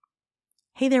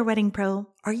Hey there, Wedding Pro.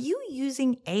 Are you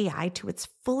using AI to its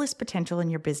fullest potential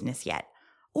in your business yet?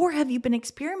 Or have you been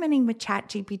experimenting with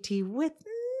ChatGPT with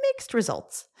mixed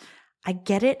results? I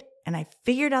get it, and I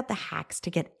figured out the hacks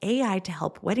to get AI to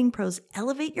help wedding pros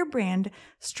elevate your brand,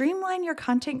 streamline your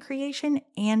content creation,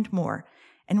 and more.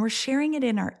 And we're sharing it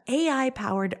in our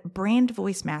AI-powered Brand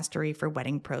Voice Mastery for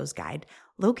Wedding Pros guide,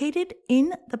 located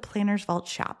in the Planner's Vault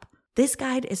shop. This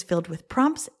guide is filled with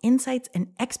prompts, insights, and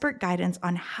expert guidance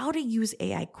on how to use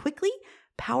AI quickly,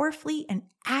 powerfully, and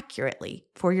accurately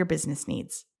for your business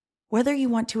needs. Whether you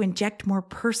want to inject more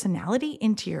personality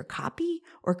into your copy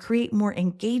or create more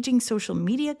engaging social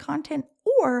media content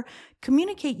or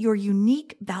communicate your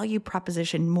unique value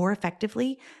proposition more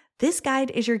effectively, this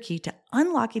guide is your key to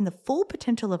unlocking the full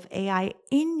potential of AI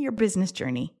in your business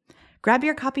journey. Grab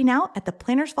your copy now at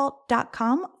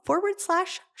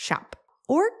theplannersvault.com/shop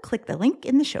or click the link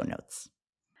in the show notes.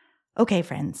 Okay,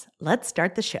 friends, let's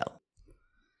start the show.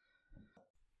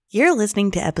 You're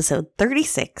listening to episode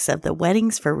 36 of the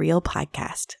Weddings for Real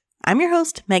podcast. I'm your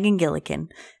host, Megan Gillikin,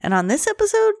 and on this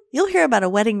episode, you'll hear about a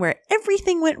wedding where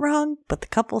everything went wrong, but the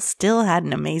couple still had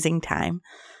an amazing time.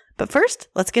 But first,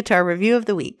 let's get to our review of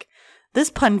the week. This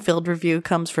pun-filled review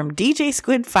comes from DJ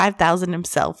Squid 5000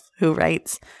 himself, who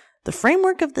writes, "The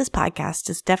framework of this podcast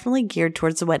is definitely geared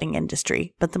towards the wedding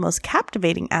industry, but the most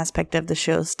captivating aspect of the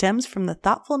show stems from the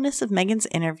thoughtfulness of Megan's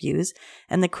interviews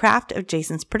and the craft of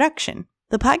Jason's production.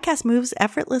 The podcast moves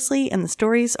effortlessly and the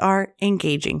stories are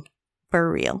engaging.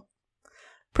 For real."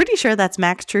 Pretty sure that's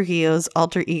Max Trujillo's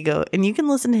alter ego, and you can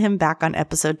listen to him back on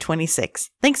episode 26.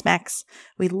 Thanks, Max.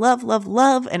 We love, love,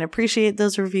 love, and appreciate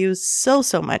those reviews so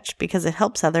much because it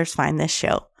helps others find this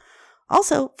show.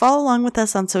 Also, follow along with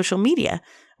us on social media.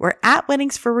 We're at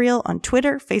Weddings for Real on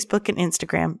Twitter, Facebook, and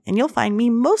Instagram, and you'll find me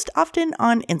most often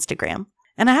on Instagram.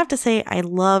 And I have to say, I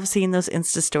love seeing those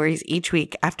Insta stories each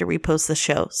week after we post the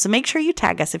show, so make sure you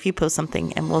tag us if you post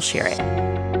something and we'll share it.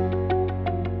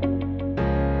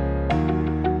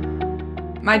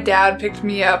 My dad picked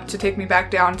me up to take me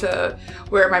back down to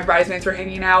where my bridesmaids were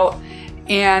hanging out,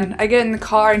 and I get in the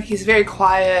car and he's very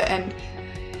quiet, and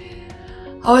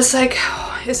I was like,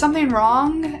 "Is something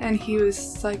wrong?" And he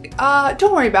was like,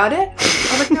 "Don't worry about it." I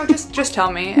was like, "No, just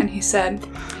tell me." And he said,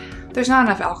 "There's not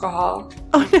enough alcohol."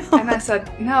 Oh no. And I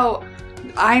said, "No,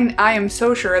 I am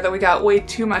so sure that we got way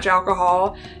too much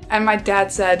alcohol." And my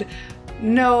dad said,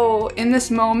 "No, in this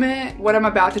moment, what I'm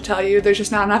about to tell you, there's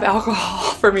just not enough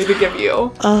alcohol for me to give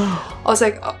you." Oh. I was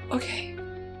like, "Oh, okay."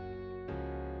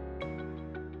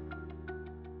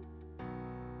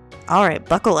 All right,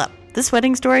 buckle up. This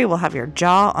wedding story will have your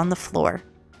jaw on the floor.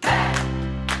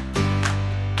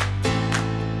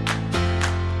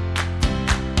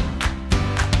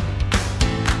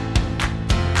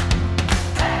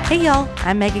 Hey y'all,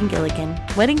 I'm Megan Gilligan,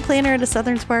 wedding planner at a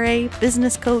Southern Soiree,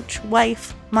 business coach,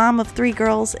 wife, mom of 3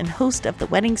 girls, and host of the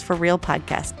Weddings for Real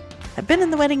podcast. I've been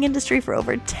in the wedding industry for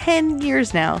over 10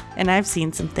 years now, and I've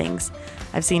seen some things.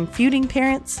 I've seen feuding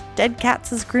parents, dead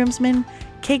cats as groomsmen,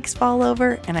 cakes fall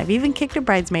over, and I've even kicked a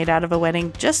bridesmaid out of a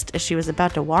wedding just as she was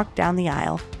about to walk down the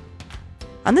aisle.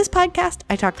 On this podcast,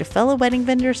 I talk to fellow wedding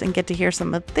vendors and get to hear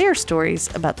some of their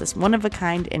stories about this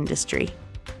one-of-a-kind industry.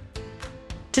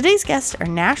 Today's guests are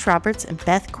Nash Roberts and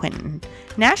Beth Quinton.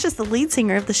 Nash is the lead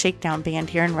singer of the Shakedown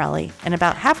band here in Raleigh, and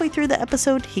about halfway through the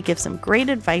episode, he gives some great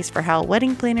advice for how a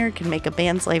wedding planner can make a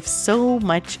band's life so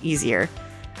much easier,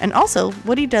 and also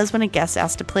what he does when a guest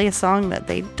asks to play a song that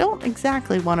they don't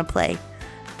exactly want to play.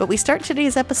 But we start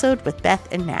today's episode with Beth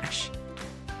and Nash.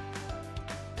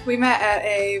 We met at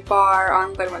a bar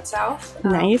on Glenwood South.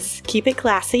 Nice. Keep it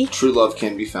classy. True love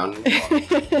can be found in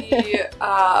the bar. He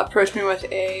approached me with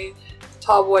a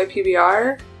tall boy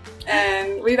PBR,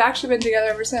 and we've actually been together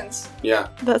ever since. Yeah.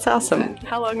 That's awesome.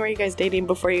 How long were you guys dating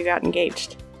before you got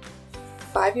engaged?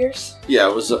 5 years? Yeah,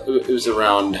 it was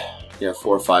around 4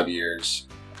 or 5 years.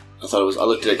 I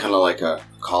looked at it kind of like a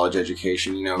college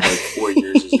education, like 4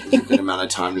 years is a good amount of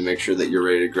time to make sure that you're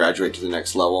ready to graduate to the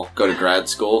next level, go to grad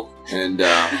school, and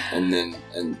then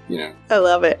I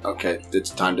love it. Okay,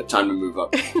 it's time to move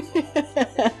up.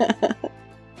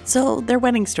 So, their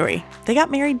wedding story. They got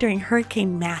married during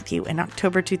Hurricane Matthew in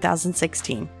October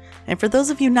 2016. And for those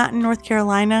of you not in North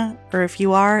Carolina, or if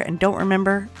you are and don't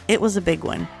remember, it was a big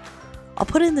one. I'll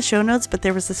put it in the show notes, but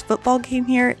there was this football game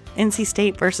here, NC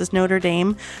State versus Notre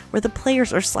Dame, where the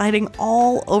players are sliding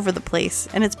all over the place,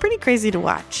 and it's pretty crazy to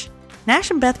watch.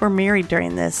 Nash and Beth were married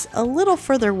during this, a little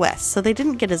further west, so they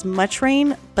didn't get as much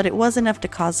rain, but it was enough to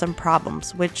cause some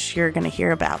problems, which you're going to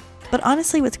hear about. But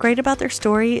honestly, what's great about their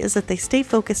story is that they stay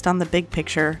focused on the big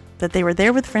picture, that they were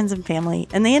there with friends and family,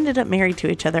 and they ended up married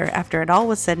to each other after it all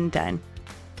was said and done.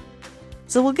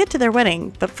 So we'll get to their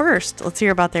wedding, but first, let's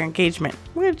hear about their engagement,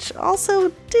 which also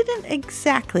didn't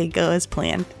exactly go as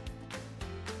planned.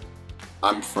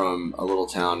 I'm from a little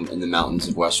town in the mountains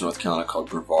of western North Carolina called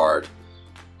Brevard,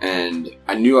 and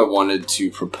I knew I wanted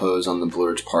to propose on the Blue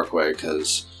Ridge Parkway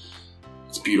because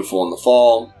it's beautiful in the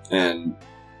fall, and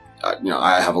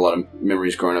I have a lot of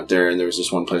memories growing up there, and there was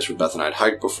this one place where Beth and I had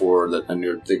hiked before that I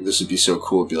knew this would be so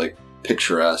cool, it'd be like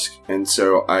picturesque, and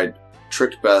so I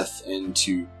tricked Beth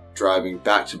into driving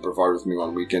back to Brevard with me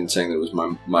one weekend, saying that it was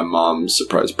my mom's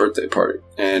surprise birthday party.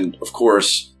 And of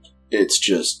course, it's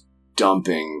just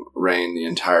dumping rain the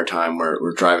entire time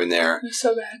we're driving there. It was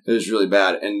so bad. It was really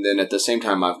bad. And then at the same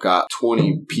time, I've got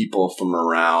 20 people from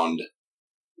around,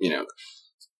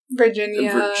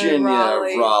 Virginia,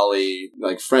 Raleigh,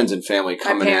 like friends and family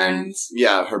coming in.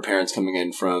 Yeah, her parents coming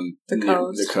in from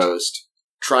the coast.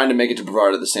 Trying to make it to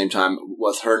Brevard at the same time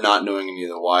with her not knowing any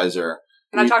the wiser.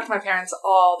 And I talk to my parents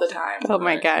all the time. Oh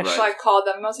my gosh. So I called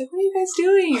them and I was like, what are you guys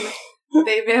doing?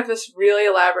 They have this really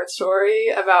elaborate story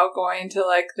about going to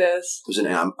like this... It was an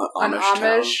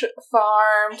Amish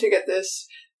farm to get this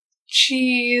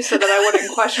cheese so that I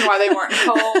wouldn't question why they weren't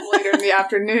home later in the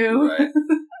afternoon. Right.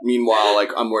 Meanwhile, like,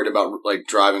 I'm worried about like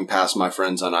driving past my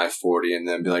friends on I-40 and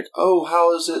then be like, oh,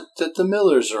 how is it that the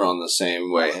Millers are on the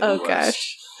same way? Oh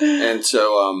gosh. And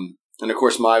so, and of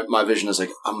course my vision is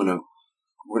like,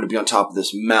 we're going to be on top of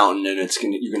this mountain, and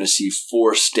you're going to see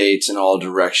 4 states in all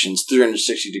directions,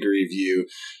 360-degree view,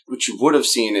 which you would have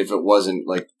seen if it wasn't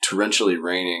like torrentially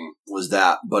raining.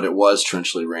 But it was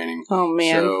torrentially raining. Oh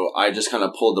man! So I just kind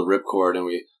of pulled the ripcord, and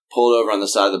we pulled over on the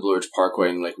side of the Blue Ridge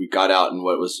Parkway, and like we got out in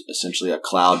what was essentially a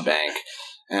cloud bank.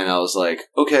 And I was like,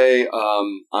 okay,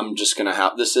 I'm just going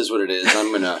to this is what it is.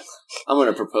 I'm going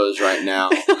to propose right now.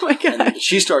 Oh my God. And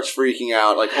she starts freaking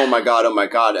out, like, oh my God.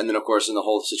 And then, of course, in the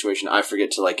whole situation, I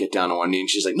forget to, like, get down on one knee. And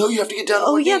she's like, no, you have to get down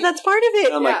on one knee. Oh, yeah, that's part of it.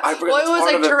 And I'm like, I forget that's part of it. Well, it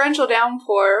was like torrential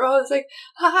downpour. I was like,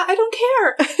 I don't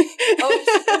care.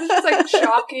 It was just, like,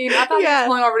 shocking. I thought I was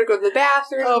pulling over to go to the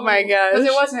bathroom. Oh my gosh. Because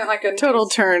it wasn't, like, a total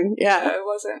turn. Yeah. It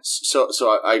wasn't. So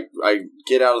I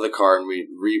get out of the car and we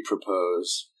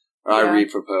re-propose. I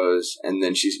re-propose, and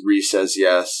then she re-says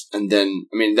yes, and then,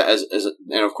 I mean,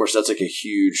 and of course, that's like a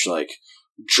huge, like,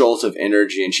 jolt of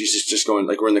energy, and she's just going,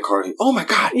 like, we're in the car, like, oh my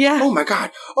God, oh my God,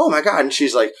 oh my God, and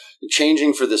she's, like,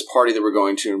 changing for this party that we're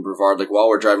going to in Brevard, like, while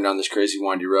we're driving down this crazy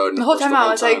windy road. And the whole time I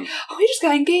was like, oh, we just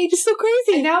got engaged, it's so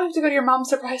crazy, and now we have to go to your mom's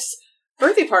surprise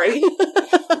birthday party.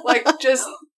 Like, just,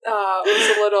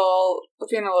 being a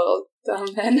little dumb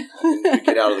then. We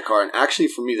get out of the car, and actually,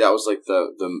 for me, that was, like,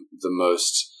 the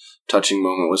most touching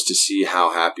moment was to see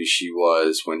how happy she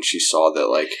was when she saw that,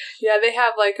 like... Yeah, they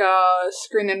have, like, a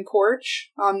screened-in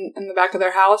porch in the back of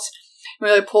their house. And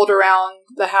we, like, pulled around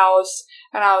the house,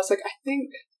 and I was like, I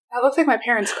think that looks like my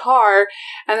parents' car.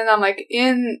 And then I'm, like,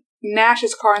 in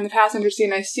Nash's car in the passenger seat,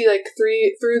 and I see, like,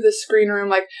 through the screen room,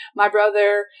 like, my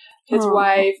brother, his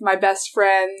wife, my best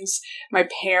friends, my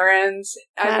parents.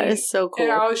 That is so cool.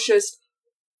 And I was just...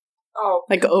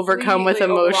 like, overcome with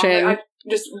emotion.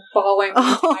 Just bawling the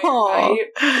entire night.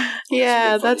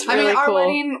 Yeah, that's really cool. Our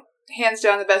wedding, hands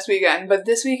down, the best weekend, but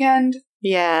this weekend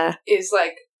is,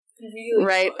 like, really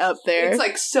right up there. It's,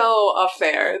 like, so up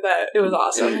there that it was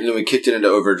awesome. And then we kicked it into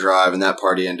overdrive, and that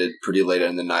party ended pretty late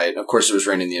in the night. Of course, it was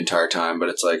raining the entire time, but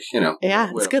it's like, Yeah,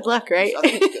 it's good luck, right?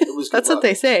 It was That's good what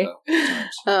they say.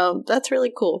 So, that's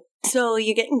really cool. So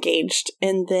you get engaged,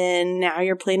 and then now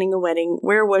you're planning a wedding.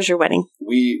 Where was your wedding?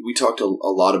 We talked a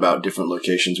lot about different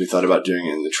locations. We thought about doing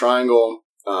it in the Triangle,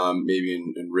 maybe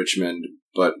in Richmond,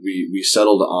 but we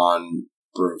settled on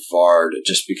Brevard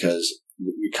just because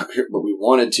what we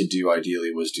wanted to do ideally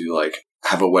was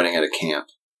have a wedding at a camp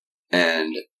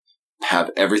and have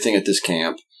everything at this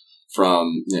camp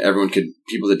from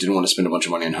people that didn't want to spend a bunch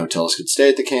of money on hotels could stay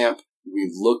at the camp.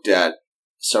 We looked at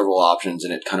several options,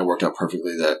 and it kind of worked out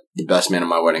perfectly that the best man at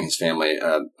my wedding, his family,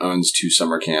 owns 2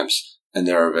 summer camps, and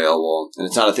they're available. And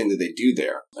it's not a thing that they do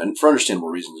there. And for understandable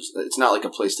reasons, it's not like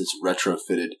a place that's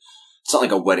retrofitted. It's not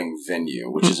like a wedding venue,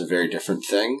 which is a very different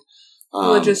thing. The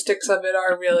logistics of it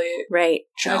are really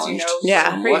challenged. As you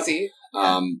know, crazy.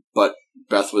 But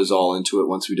Beth was all into it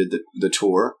once we did the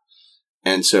tour.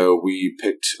 And so we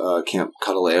picked Camp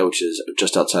Catalea, which is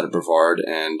just outside of Brevard,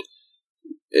 and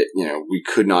we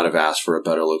could not have asked for a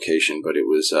better location, but it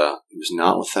was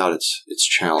not without its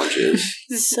challenges.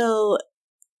 So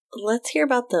let's hear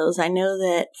about those. I know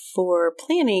that for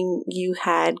planning, you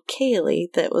had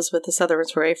Kaylee that was with the Southern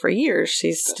Soiree for years.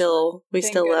 We still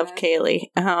love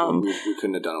Kaylee. We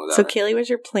couldn't have done it without her. So her. Kaylee was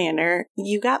your planner.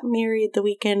 You got married the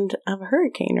weekend of a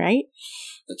hurricane, right?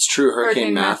 That's true.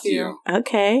 Hurricane Matthew.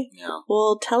 Okay. Yeah.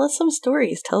 Well, tell us some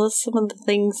stories. Tell us some of the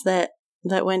things that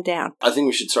that went down? I think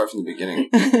we should start from the beginning.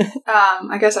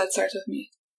 I guess that starts with me.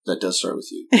 That does start with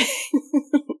you.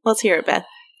 Let's hear it, Beth.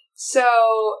 So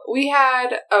we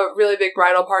had a really big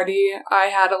bridal party. I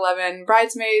had 11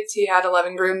 bridesmaids. He had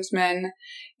 11 groomsmen.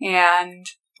 And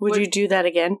would you do that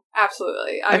again?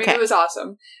 Absolutely. I mean, it was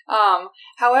awesome.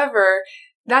 However,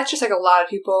 that's just like a lot of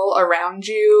people around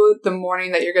you the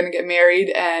morning that you're going to get married.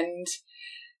 And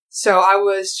so I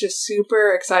was just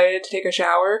super excited to take a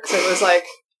shower because it was like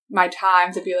my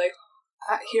time to be like,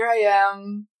 here I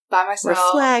am by myself.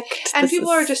 Reflect. And people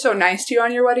are just so nice to you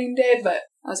on your wedding day. But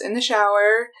I was in the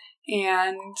shower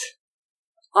and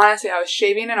honestly, I was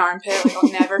shaving an armpit. Like,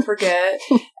 I'll never forget.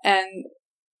 And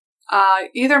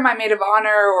either my maid of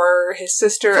honor or his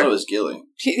sister. I thought it was Gilly.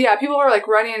 People were like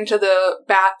running into the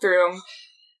bathroom.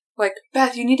 Like,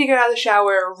 Beth, you need to get out of the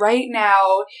shower right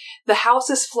now. The house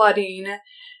is flooding.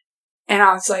 And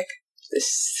I was like,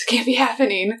 this can't be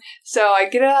happening. So I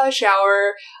get out of the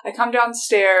shower. I come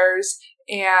downstairs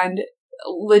and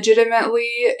legitimately,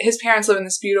 his parents live in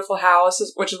this beautiful house,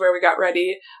 which is where we got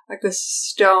ready. Like this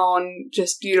stone,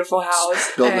 just beautiful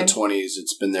house. Built in the 20s.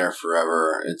 It's been there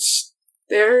forever.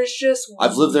 There's just...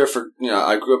 I've lived there for,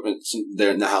 I grew up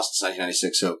there in the house since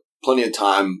 1996, so plenty of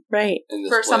time. Right. In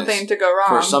this for place. Something to go wrong.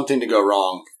 For something to go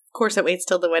wrong. Of course, it waits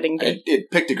till the wedding day.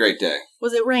 It picked a great day.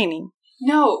 Was it raining?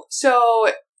 No.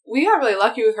 So we got really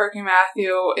lucky with Hurricane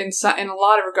Matthew in a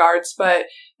lot of regards, but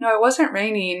no, it wasn't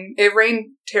raining. It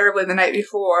rained terribly the night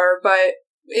before, but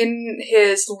in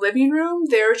his living room,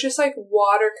 there was just like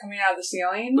water coming out of the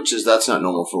ceiling. That's not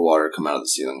normal for water to come out of the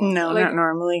ceiling. No, like, not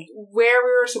normally. Where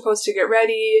we were supposed to get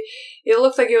ready, it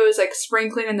looked like it was like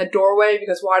sprinkling in the doorway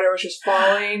because water was just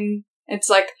falling. It's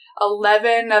like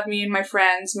 11 of me and my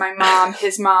friends, my mom,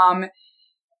 his mom,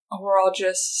 we're all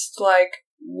just like,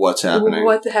 what's happening?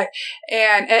 What the heck?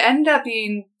 And it ended up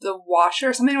being the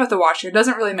washer, something with the washer. It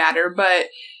doesn't really matter, but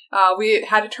we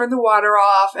had to turn the water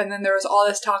off, and then there was all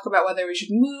this talk about whether we should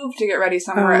move to get ready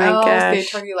somewhere else. Gosh. They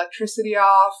turned the electricity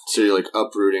off. So you're like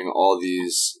uprooting all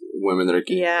these women that are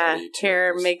getting ready to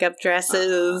hair, makeup,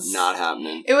 dresses. Not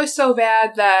happening. It was so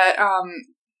bad that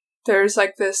there's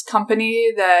like this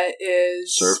company that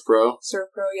is... Surf Pro,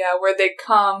 yeah, where they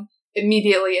come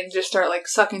immediately and just start like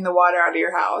sucking the water out of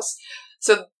your house.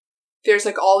 So there's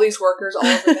like all these workers all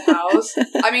over the house.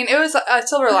 I mean, it was a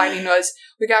silver lining was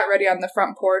we got ready on the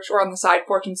front porch or on the side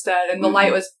porch instead, and the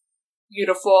light was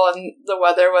beautiful and the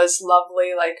weather was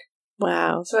lovely. Like,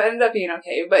 wow. So it ended up being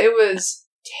okay, but it was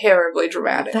terribly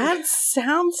dramatic. That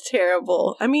sounds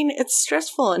terrible. I mean, it's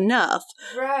stressful enough,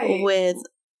 right? With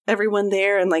everyone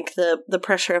there and like the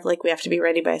pressure of like we have to be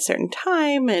ready by a certain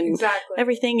time and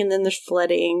everything, and then there's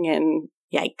flooding and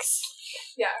yikes.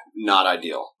 Yeah. Not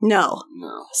ideal. No.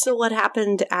 So what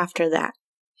happened after that?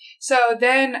 So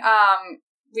then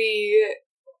we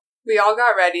all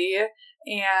got ready,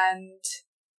 and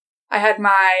I had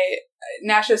my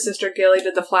Nash's sister Gilly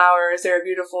did the flowers. They were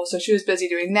beautiful, so she was busy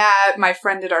doing that. My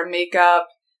friend did our makeup.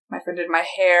 My friend did my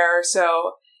hair.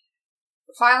 So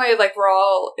finally, like,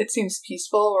 it seems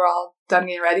peaceful. We're all done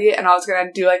getting ready, and I was going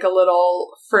to do like a little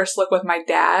first look with my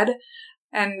dad.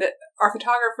 And our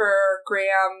photographer,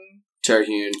 Graham...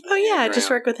 Terhune. Oh, yeah. I just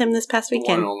worked with him this past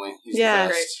weekend. The one and only. He's the best.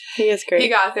 Great. He is great. He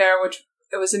got there, which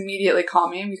it was immediately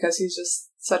calming because he's just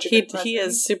such a good person. He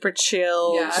is super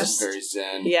chill. Yeah. Just very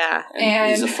zen. Yeah. And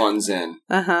he's a fun zen.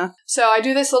 Uh-huh. So I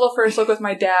do this little first look with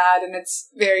my dad, and it's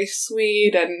very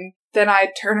sweet, and then I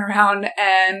turn around,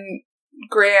 and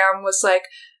Graham was like,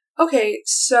 okay,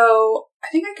 so I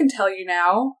think I can tell you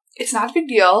now. It's not a big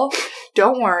deal.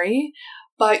 Don't worry.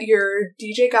 But your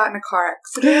DJ got in a car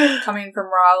accident coming from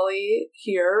Raleigh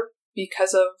here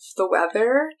because of the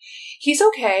weather. He's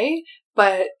okay,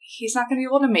 but he's not going to be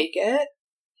able to make it.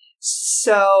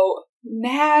 So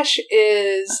Nash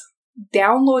is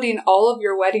downloading all of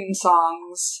your wedding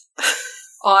songs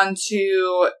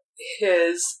onto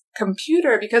his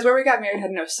computer because where we got married had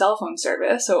no cell phone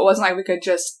service, so it wasn't like we could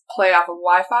just play off of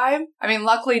Wi-Fi. I mean,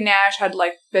 luckily Nash had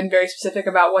like been very specific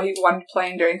about what he wanted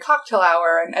playing during cocktail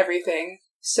hour and everything,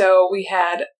 so we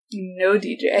had no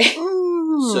DJ.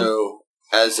 So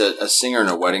as a singer in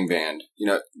a wedding band, you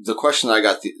know, the question I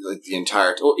got the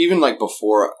entire, even like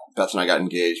before Beth and I got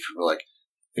engaged, people were like,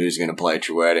 who's going to play at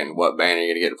your wedding? What band are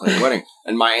you going to get to play at your wedding?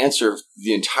 And my answer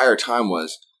the entire time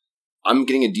was, I'm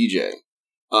getting a DJ.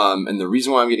 And the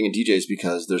reason why I'm getting a DJ is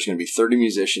because there's going to be 30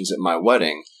 musicians at my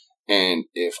wedding. And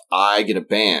if I get a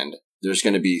band, there's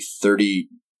going to be 30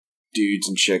 dudes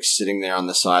and chicks sitting there on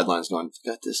the sidelines going,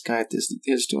 got this guy, this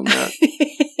doing that.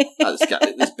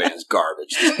 This band's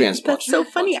garbage. This band's That's so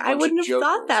funny. I wouldn't have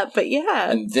thought that, but yeah.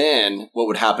 And then what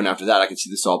would happen after that, I could see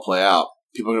this all play out.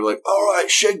 people are going to be like, all right,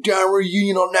 Shakedown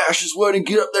reunion on Nash's wedding.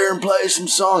 Get up there and play some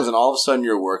songs. And all of a sudden,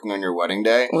 you're working on your wedding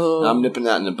day. And I'm nipping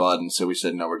that in the bud. And so we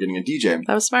said, no, we're getting a DJ.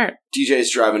 That was smart.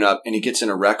 DJ's driving up, and he gets in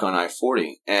a wreck on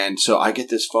I-40. And so I get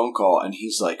this phone call, and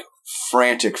he's like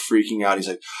frantic, freaking out. He's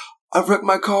like, I've wrecked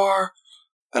my car.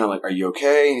 And I'm like, are you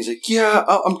okay? And he's like, yeah,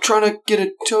 I'm trying to get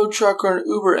a tow truck or an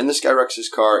Uber. And this guy wrecks his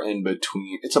car in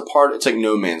between. It's like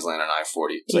no man's land on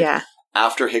I-40. It's like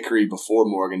after Hickory, before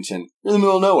Morganton, in the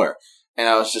middle of nowhere. And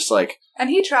I was just like... And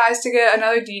he tries to get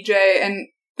another DJ, and...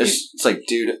 It's like,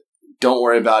 dude, don't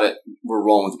worry about it. We're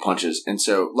rolling with the punches. And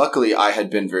so, luckily, I had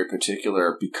been very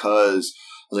particular because...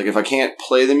 I was like, if I can't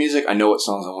play the music, I know what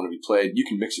songs I want to be played. You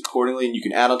can mix accordingly, and you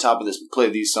can add on top of this, play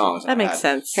these songs. That makes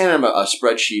sense. Handed him a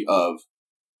spreadsheet of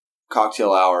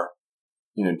cocktail hour,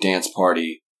 dance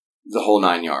party, the whole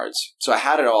 9 yards. So I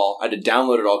had it all. I had to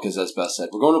download it all because, as Beth said,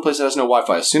 we're going to a place that has no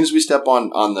Wi-Fi. As soon as we step on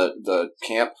the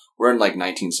camp, we're in like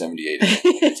 1978.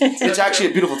 It's actually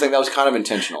a beautiful thing. That was kind of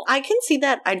intentional. I can see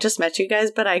that. I just met you guys,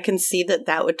 but I can see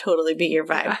that would totally be your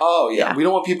vibe. Oh, yeah. We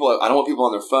don't want people. I don't want people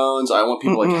on their phones. I want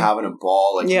people like having a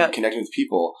ball, like connecting with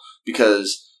people,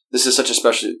 because this is such a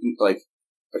special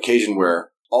occasion where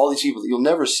all these people that you'll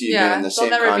never see again in the same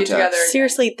context. Be together again.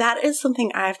 Seriously, that is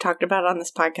something I've talked about on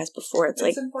this podcast before. It's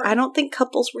like, important. I don't think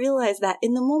couples realize that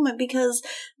in the moment because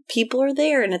people are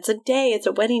there and it's a day, it's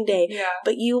a wedding day. Yeah.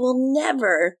 But you will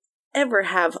never, ever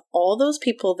have all those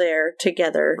people there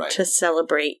together to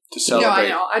celebrate. No, I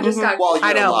know. I just got... While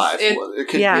you're alive.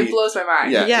 It blows my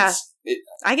mind. Yeah.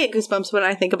 I get goosebumps when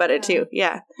I think about it too.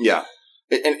 Yeah. Yeah.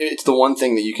 And it's the one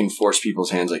thing that you can force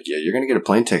people's hands, like, yeah, you're going to get a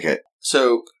plane ticket.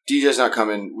 So DJ's not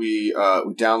coming. We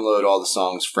download all the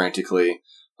songs frantically.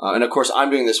 And of course, I'm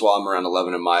doing this while I'm around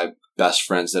 11 of my best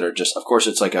friends that are just, of course,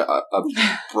 it's like a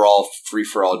brawl,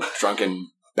 free-for-all, drunken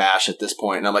bash at this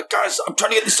point. And I'm like, guys, I'm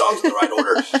trying to get the songs in the right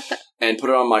order. And put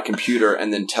it on my computer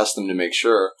and then test them to make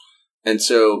sure. And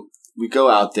so we go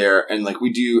out there and like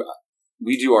we do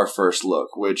our first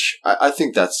look, which I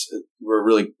think we're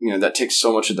really, that takes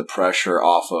so much of the pressure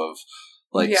off of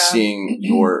seeing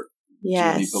your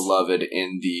dearly beloved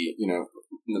in the, in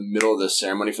the middle of the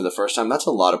ceremony for the first time. That's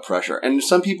a lot of pressure. And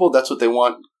some people, that's what they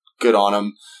want. Good on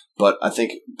them. But I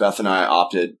think Beth and I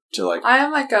opted to I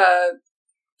am like a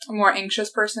more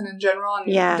anxious person in general,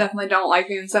 and definitely don't like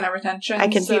being center of attention. I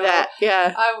can see that.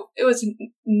 Yeah. It was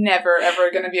never,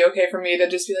 ever going to be okay for me to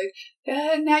just be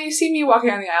like, now you see me walking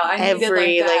down the aisle. I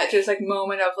needed that just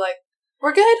moment of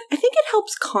we're good. I think it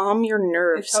helps calm your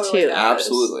nerves too. Does.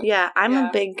 Absolutely. Yeah, I'm a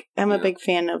big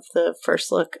fan of the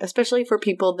first look, especially for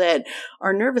people that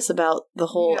are nervous about the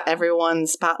whole everyone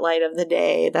spotlight of the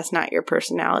day. That's not your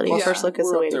personality. Well, first look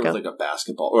is the way to go. With a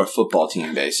basketball or a football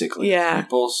team, basically. Yeah.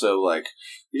 People, so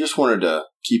you just wanted to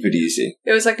keep it easy.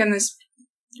 It was in this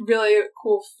really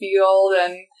cool field,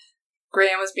 and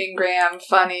Graham was being Graham,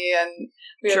 funny, and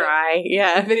we had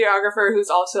a videographer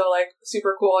who's also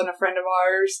super cool and a friend of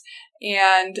ours.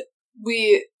 And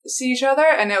we see each other,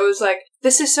 and it was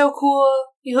this is so cool.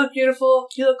 You look beautiful.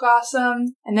 You look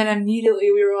awesome. And then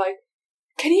immediately we were like,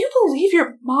 can you believe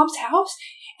your mom's house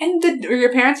and or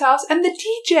your parents' house and the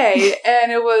DJ?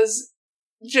 And it was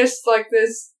just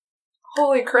this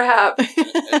holy crap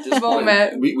at this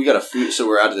moment. We got a food, so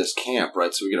we're out of this camp,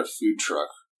 right? So we get a food truck,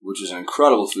 which is an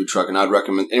incredible food truck, and I'd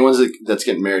recommend anyone that's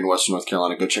getting married in Western North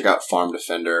Carolina, go check out Farm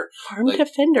Defender. Farm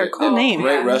Defender, cool name.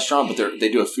 Great restaurant, but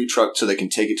they do a food truck so they can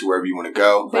take it to wherever you want to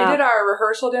go. They did our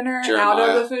rehearsal dinner out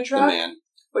of the food truck,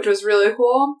 which was really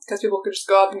cool because people could just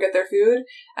go up and get their food.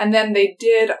 And then they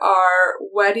did our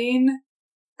wedding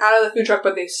out of the food truck,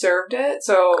 but they served it,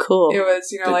 so cool. It was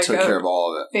they took care of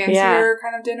all of it, fancier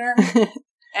kind of dinner,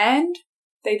 and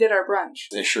they did our brunch.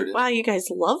 They sure did. Wow, you guys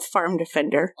love Farm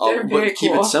Defender. They're very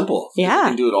keep it simple. Yeah. You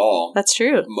can do it all. That's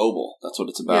true. Mobile. That's what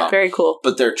it's about. Yeah, very cool.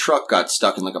 But their truck got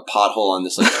stuck in a pothole on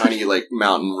this tiny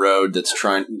mountain road that's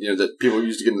trying, that people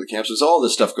use to get into the camp. So there's all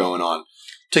this stuff going on.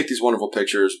 Take these wonderful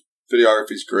pictures.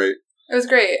 Videography's great. It was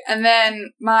great. And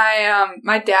then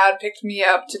my dad picked me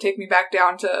up to take me back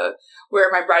down to where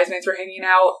my bridesmaids were hanging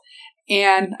out.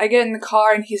 And I get in the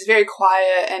car, and he's very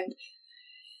quiet, and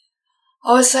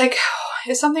I was like,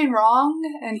 is something wrong?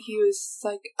 And he was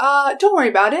like, don't worry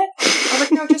about it. I was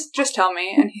like, no, just tell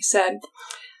me. And he said,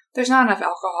 there's not enough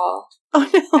alcohol. Oh,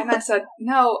 no. And I said,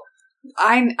 no,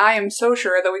 I am so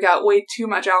sure that we got way too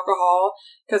much alcohol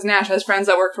because Nash has friends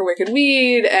that work for Wicked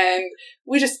Weed, and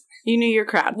we just... You knew your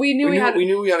crowd. We knew we had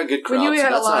a good crowd. We knew we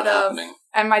had so a lot of... Happening.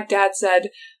 And my dad said,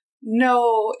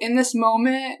 no, in this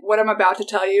moment, what I'm about to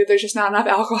tell you, there's just not enough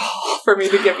alcohol for me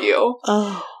to give you.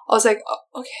 Oh. I was like,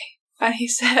 oh, okay. And he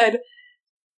said,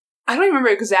 I don't even remember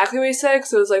exactly what he said,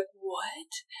 because it was what?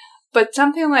 But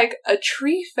something like a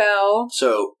tree fell.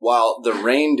 So while the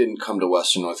rain didn't come to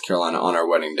Western North Carolina on our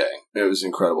wedding day, it was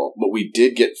incredible. What we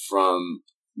did get from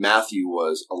Matthew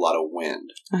was a lot of wind.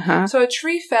 Uh-huh. So a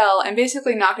tree fell and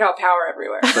basically knocked out power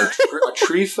everywhere. So a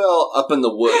tree fell up in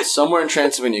the woods somewhere in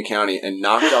Transylvania County and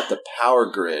knocked out the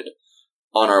power grid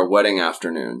on our wedding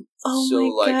afternoon. Oh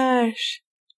so, my gosh.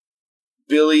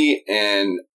 Billy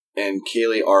and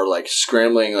Kaylee are like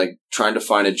scrambling, like trying to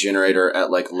find a generator at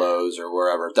like Lowe's or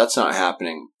wherever. That's not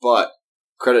happening. But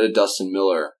credit to Dustin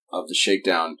Miller of the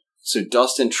Shakedown. So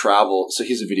Dustin traveled. So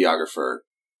he's a videographer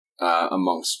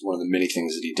amongst one of the many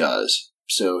things that he does.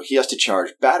 So he has to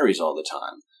charge batteries all the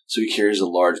time. So he carries a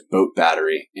large boat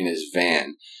battery in his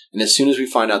van. And as soon as we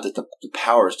find out that the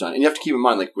power is done, and you have to keep in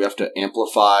mind, like, we have to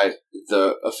amplify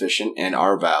the officiant and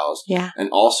our vows. Yeah. And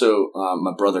also,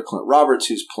 my brother Clint Roberts,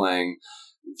 who's playing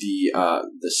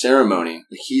the ceremony,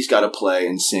 he's got to play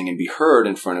and sing and be heard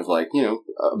in front of, like, you know,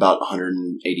 about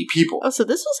 180 people. Oh, so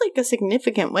this was like a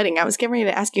significant wedding. I was getting ready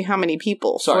to ask you how many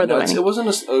people Sorry, for the wedding. It wasn't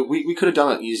we could have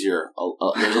done it easier.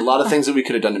 There's a lot of things that we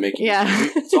could have done to make it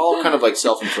easier. It's all kind of like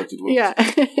self-inflicted wounds. Yeah.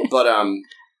 But,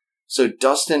 so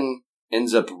Dustin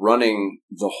ends up running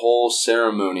the whole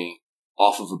ceremony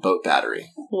off of a boat battery.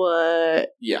 What?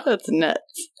 Yeah. That's nuts.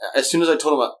 As soon as I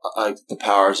told him the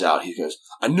power's out, he goes,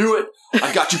 "I knew it!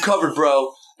 I got you covered,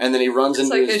 bro!" And then he runs It's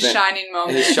into like his shining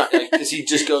moment. Because he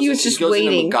just goes, He was just into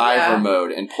waiting. MacGyver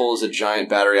mode and pulls a giant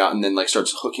battery out and then like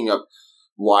starts hooking up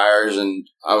wires. And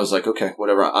I was like, okay,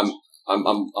 whatever. I'm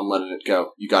letting it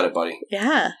go. You got it, buddy.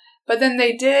 Yeah. But then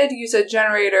they did use a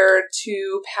generator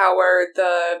to power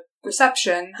the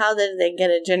reception. How did they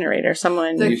get a generator?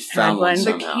 Someone We had found one The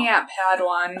somehow. camp had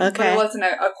one, but Okay. it wasn't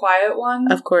a quiet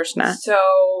one. Of course not. So,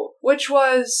 which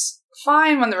was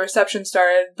fine when the reception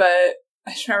started, but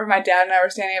I just remember my dad and I were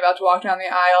standing about to walk down the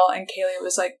aisle, and Kaylee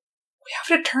was like, "We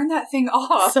have to turn that thing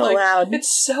off. So like, loud.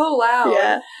 It's so loud."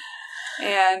 Yeah.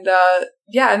 And,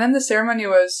 and then the ceremony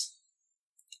was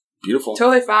Beautiful.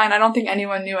 totally fine. I don't think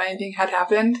anyone knew anything had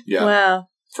happened. Yeah. Wow.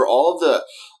 For all of the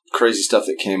crazy stuff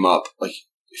that came up, like,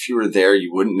 if you were there,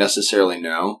 you wouldn't necessarily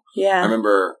know. I Yeah.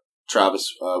 remember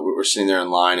Travis, we were sitting there in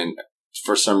line, and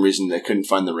for some reason they couldn't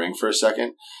find the ring for a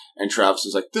second. And Travis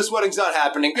was like, "This wedding's not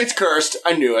happening. It's cursed.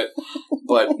 I knew it."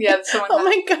 But Yeah, someone Oh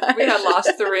my god. we had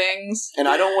lost the rings. and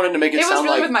I don't want it to make it, It was sound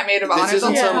really like with my maid of honor. this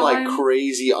isn't some on like time.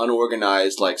 crazy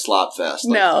unorganized like slop fest.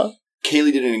 Like, No.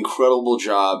 Kaylee did an incredible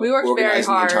job. We worked very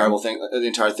organizing hard. the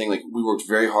entire thing. Like, we worked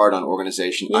very hard on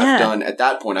organization. Yeah. At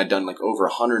that point I'd done like over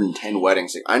 110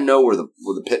 weddings. Like, I know where the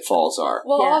pitfalls are.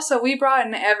 Well, Yeah. also, we brought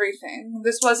in everything.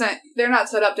 They're not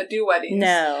set up to do weddings.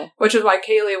 No. Which is why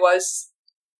Kaylee was,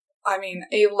 a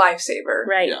lifesaver.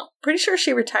 Right. Yeah. Pretty sure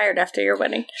she retired after your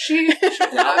wedding. She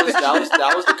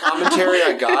That was the commentary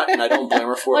I got, and I don't blame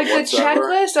her for like it the whatsoever.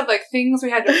 checklist of like things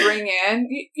we had to bring in.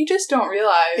 You just don't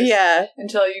realize Yeah.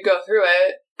 until you go through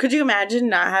it. Could you imagine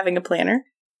not having a planner?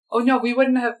 Oh no, we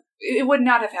wouldn't have. It would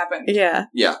not have happened. Yeah.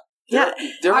 Yeah. Yeah.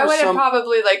 There I were would have some.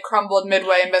 probably like crumbled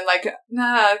midway and been like,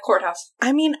 "Nah, courthouse."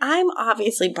 I mean, I'm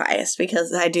obviously biased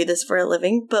because I do this for a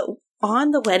living, but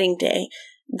on the wedding day,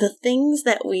 the things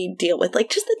that we deal with, like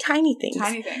just the tiny things.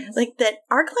 Tiny things. Like that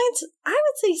our clients, I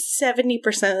would say 70%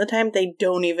 of the time, they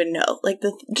don't even know. Like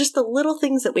just the little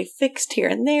things that we fixed here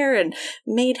and there and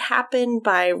made happen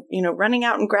by, running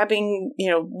out and grabbing,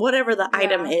 whatever the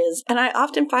item is. And I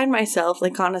often find myself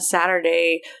like on a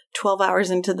Saturday, 12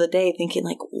 hours into the day thinking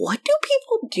like, what do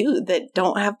people do that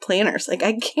don't have planners? Like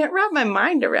I can't wrap my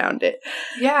mind around it.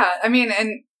 Yeah, and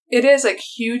it is like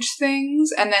huge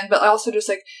things, but also just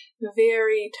like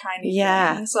very tiny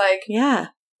things. Yeah.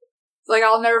 Like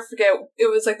I'll never forget,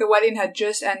 it was like the wedding had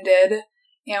just ended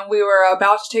and we were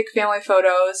about to take family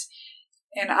photos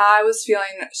and I was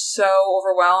feeling so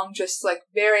overwhelmed, just like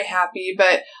very happy,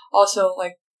 but also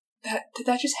like, did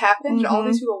that just happen? Did all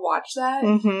these people watch that?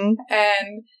 Mm-hmm.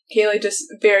 And Kaylee just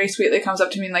very sweetly comes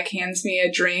up to me and like hands me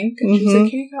a drink and she's like,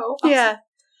 "Here you go." I was Yeah. like,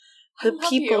 The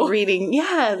people reading.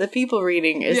 Yeah, the people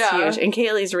reading is huge. And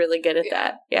Kaylee's really good at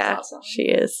that. Yeah, awesome. she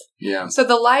is. Yeah. So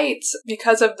the lights,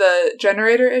 because of the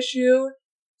generator issue,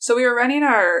 so we were running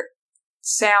our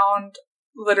sound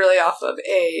literally off of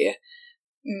a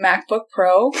MacBook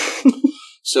Pro.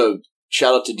 So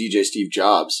shout out to DJ Steve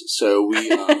Jobs. So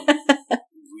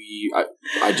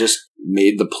I just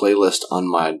made the playlist on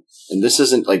and this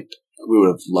isn't like, we would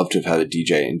have loved to have had a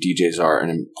DJ, and DJs are an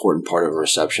important part of a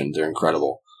reception. They're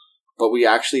incredible. But we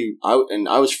actually, I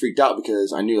was freaked out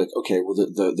because I knew like, okay, well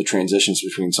the transitions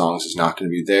between songs is not going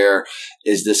to be there.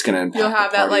 Is this going to impact? You'll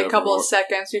have that like couple of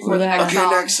seconds before the next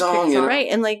song. Next song, you know? Right?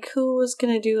 And like, who was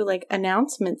going to do like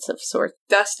announcements of sorts?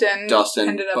 Dustin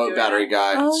ended up doing battery it.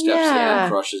 guy steps in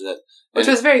and crushes it, which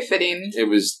was very fitting.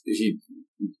 He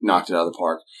knocked it out of the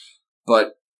park.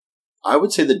 But I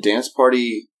would say the dance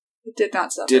party did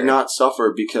not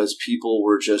suffer because people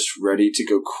were just ready to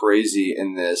go crazy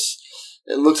in this.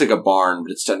 It looks like a barn,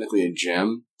 but it's technically a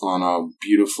gym on a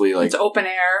beautifully like it's open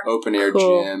air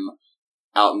gym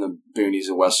out in the boonies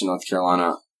of Western North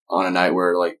Carolina on a night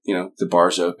where like, you know, the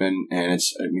bar's open and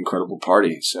it's an incredible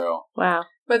party. So wow.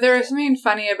 But there was something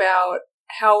funny about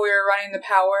how we were running the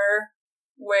power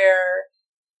where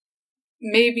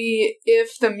maybe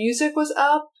if the music was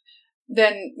up,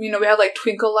 then, you know, we had like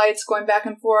twinkle lights going back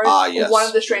and forth. Yes. One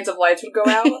of the strands of lights would go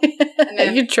out. And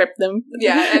then you trip them.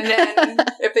 Yeah, and then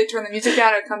if they turn the music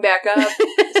down, it would come back up.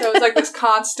 So it was like this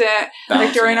constant,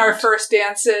 like during our first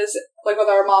dances, like with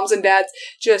our moms and dads,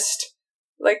 just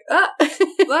like,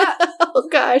 oh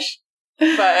gosh.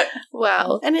 But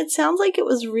wow. And it sounds like it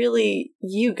was really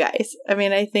you guys. I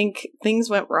mean, I think things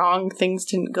went wrong. Things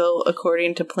didn't go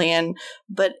according to plan,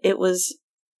 but it was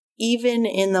even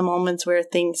in the moments where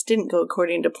things didn't go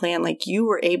according to plan, like you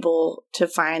were able to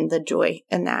find the joy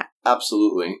in that.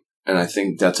 Absolutely. And I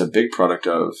think that's a big product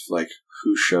of like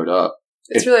who showed up.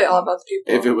 It's really all about the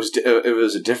people. If it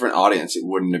was a different audience, it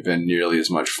wouldn't have been nearly as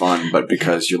much fun. But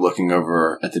because you're looking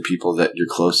over at the people that you're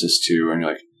closest to and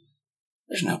you're like,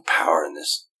 there's no power in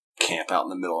this camp out in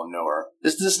the middle of nowhere.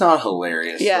 Is this not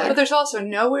hilarious? Yeah. Like, but there's also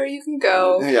nowhere you can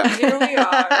go. Yeah. Here we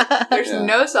are. There's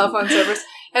no cell phone service.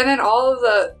 And then all of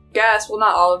the guests, well,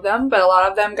 not all of them, but a lot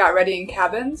of them got ready in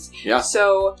cabins. Yeah.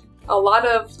 So a lot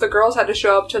of the girls had to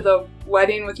show up to the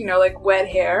wedding with, you know, like wet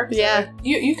hair. Yeah. So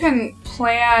you can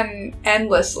plan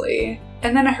endlessly,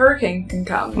 and then a hurricane can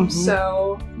come. Mm-hmm.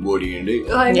 So what are you going to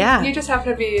do? Like, yeah. You just have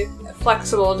to be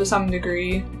flexible to some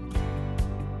degree.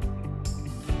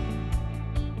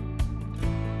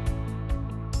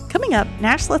 Coming up,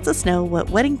 Nash lets us know what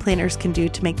wedding planners can do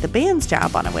to make the band's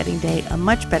job on a wedding day a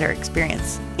much better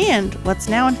experience, and what's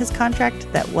now in his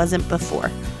contract that wasn't before.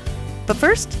 But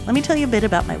first, let me tell you a bit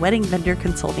about my wedding vendor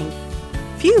consulting.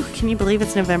 Phew, can you believe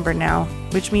it's November now?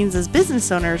 Which means as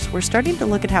business owners, we're starting to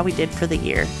look at how we did for the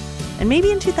year. And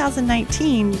maybe in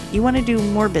 2019, you want to do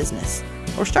more business,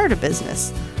 or start a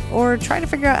business, or try to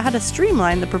figure out how to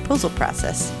streamline the proposal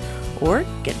process, or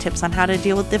get tips on how to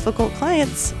deal with difficult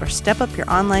clients, or step up your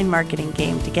online marketing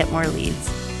game to get more leads.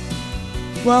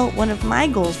 Well, one of my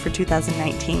goals for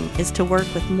 2019 is to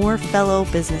work with more fellow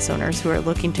business owners who are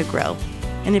looking to grow.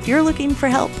 And if you're looking for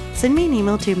help, send me an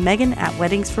email to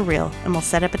Megan@WeddingsForReal and we'll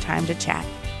set up a time to chat.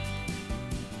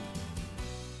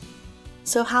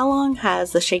 So how long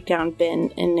has the Shakedown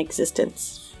been in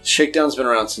existence? Shakedown's been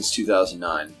around since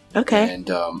 2009. Okay. And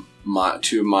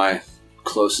two of my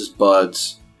closest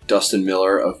buds, Dustin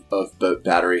Miller of Boat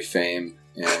Battery fame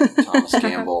and Thomas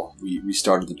Gamble, we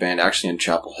started the band actually in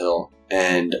Chapel Hill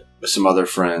and with some other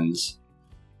friends.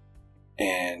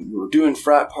 And we were doing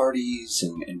frat parties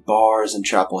and bars in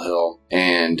Chapel Hill.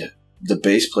 And the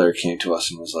bass player came to us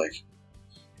and was like,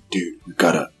 dude,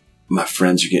 my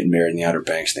friends are getting married in the Outer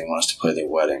Banks. They want us to play their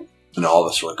wedding. And all of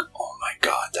us were like, oh my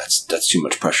God, that's too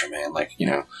much pressure, man. Like, you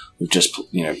know, we've just,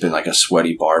 you know, been like a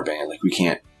sweaty bar band. Like, we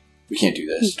can't do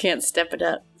this. You can't step it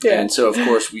up. Yeah. And so, of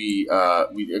course, we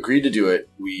agreed to do it.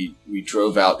 We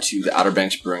drove out to the Outer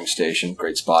Banks Brewing Station.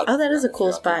 Great spot. Oh, that is a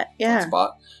cool spot. Yeah.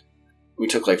 Spot. We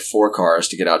took like 4 cars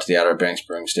to get out to the Outer Banks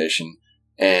Brewing Station,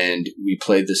 and we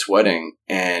played this wedding,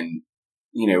 and,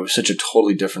 you know, it was such a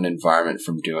totally different environment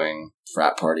from doing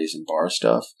frat parties and bar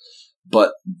stuff.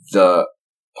 But the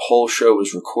whole show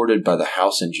was recorded by the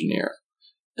house engineer.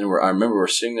 And I remember we're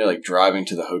sitting there, like, driving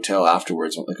to the hotel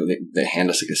afterwards. Like, they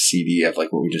hand us, like, a CD of,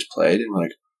 like, what we just played. And we're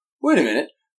like, wait a minute.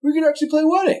 We can actually play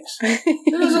weddings.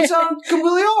 It doesn't sound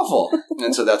completely awful.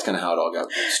 And so that's kind of how it all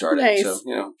got started. Nice. So,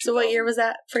 you know. So what year was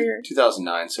that for your...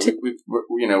 2009. So,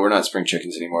 we're not spring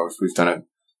chickens anymore. We've done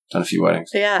a few weddings.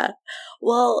 Yeah.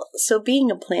 Well, so being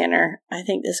a planner, I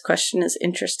think this question is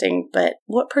interesting. But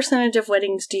what percentage of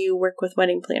weddings do you work with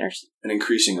wedding planners? An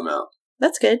increasing amount.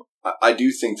 That's good. I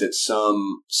do think that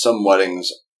some weddings,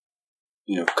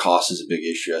 you know, cost is a big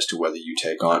issue as to whether you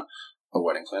take on a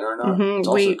wedding planner or not. Mm-hmm. It's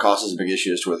also cost is a big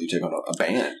issue as to whether you take on a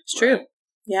band. It's true. Right?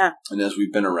 Yeah. And as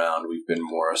we've been around, we've been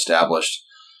more established.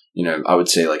 You know, I would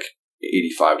say like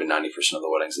 85 to 90% of the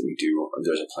weddings that we do,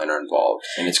 there's a planner involved,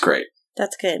 and it's great.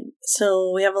 That's good.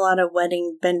 So we have a lot of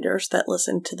wedding vendors that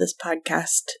listen to this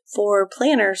podcast. For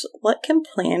planners, what can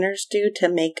planners do to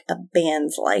make a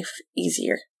band's life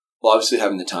easier? Well, obviously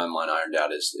having the timeline ironed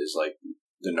out is like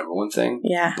the number one thing.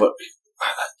 Yeah. But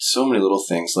so many little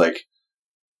things, like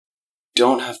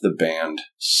don't have the band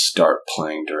start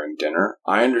playing during dinner.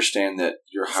 I understand that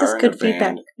you're hiring a band.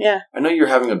 Feedback. Yeah. I know you're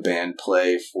having a band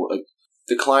play for, like,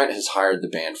 the client has hired the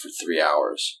band for 3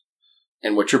 hours.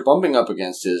 And what you're bumping up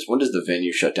against is, when does the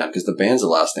venue shut down? Because the band's the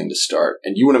last thing to start.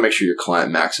 And you want to make sure your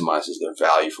client maximizes their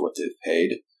value for what they've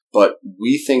paid. But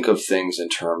we think of things in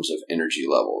terms of energy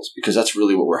levels, because that's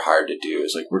really what we're hired to do.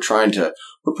 Is like we're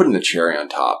putting the cherry on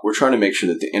top. We're trying to make sure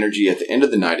that the energy at the end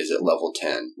of the night is at level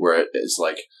 10, where it's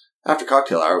like after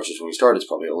cocktail hour, which is when we start, it's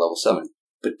probably at level 7.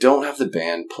 But don't have the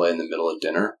band play in the middle of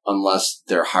dinner unless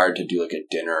they're hired to do like a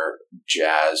dinner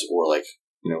jazz or like,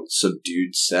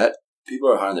 subdued set.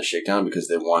 People are hiring the Shakedown because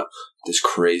they want this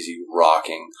crazy,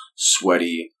 rocking,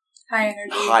 sweaty,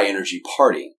 high energy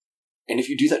party. And if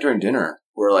you do that during dinner,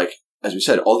 where, like, as we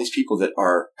said, all these people that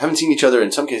haven't seen each other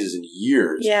in some cases in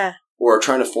years, yeah, or are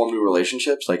trying to form new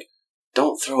relationships, like,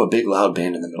 don't throw a big loud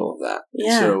band in the middle of that.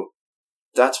 Yeah. And so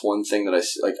that's one thing that I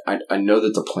see. Like, I know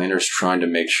that the planner's trying to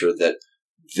make sure that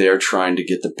they're trying to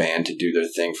get the band to do their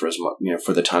thing for as much,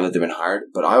 for the time that they've been hired.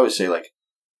 But I always say, like,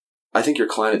 I think your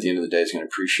client at the end of the day is going to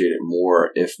appreciate it more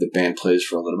if the band plays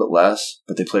for a little bit less,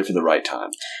 but they play for the right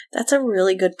time. That's a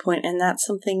really good point, and that's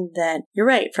something that, you're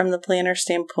right, from the planner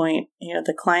standpoint,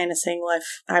 the client is saying, well,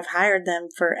 I've hired them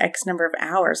for X number of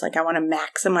hours, like I want to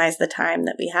maximize the time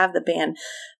that we have the band,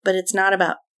 but it's not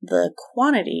about the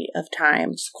quantity of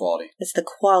time. It's the quality. It's the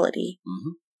quality.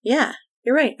 Mm-hmm. Yeah,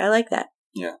 you're right. I like that.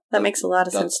 Yeah. That makes a lot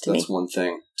of sense to me. That's one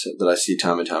thing that I see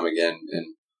time and time again,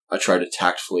 and I try to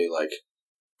tactfully, like,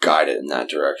 guide it in that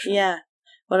direction. Yeah.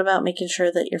 What about making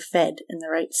sure that you're fed in the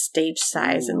right stage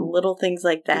size and little things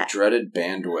like that? The dreaded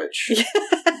bandwich. The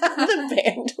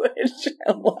bandwich.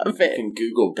 I love it. You can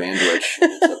Google bandwich.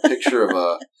 It's a picture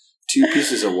of 2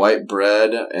 pieces of white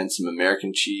bread and some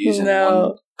American cheese and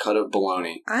 1 cut of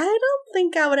bologna. I don't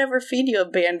think I would ever feed you a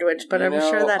bandwich, but I'm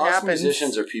sure that happens.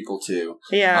 Musicians are people too.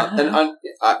 Yeah. And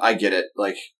I get it.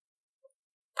 Like,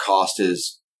 cost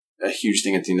is a huge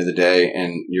thing at the end of the day,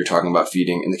 and you're talking about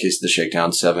feeding, in the case of the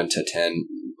Shakedown, 7 to 10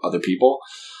 other people.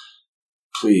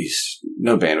 Please,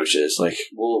 no bandwiches. Like,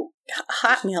 well,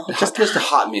 hot meal. Just a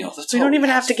hot meal. That's we don't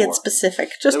even have to get specific.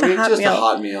 Just a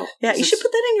hot meal. Yeah, you should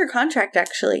put that in your contract,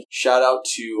 actually. Shout out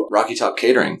to Rocky Top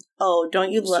Catering. Oh,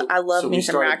 don't you love? I love me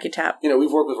some Rocky Top.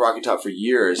 We've worked with Rocky Top for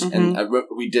years, and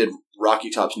we did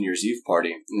Rocky Top's New Year's Eve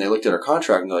party, and they looked at our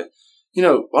contract, and they're like, why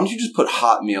don't you just put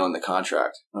hot meal in the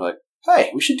contract? And we're like,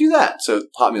 hey, we should do that. So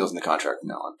hot meal's in the contract from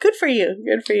now on. Good for you.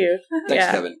 Good for you. Thanks,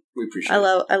 Kevin. We appreciate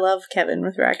it. I love Kevin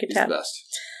with Rocky Top. He's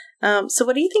the best. So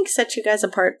what do you think sets you guys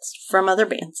apart from other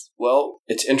bands? Well,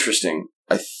 it's interesting.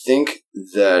 I think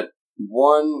that,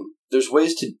 one, there's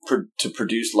ways to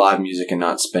produce live music and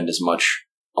not spend as much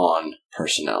on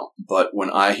personnel. But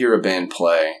when I hear a band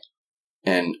play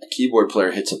and a keyboard player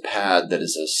hits a pad that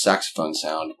is a saxophone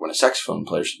sound, when a saxophone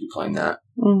player should be playing that,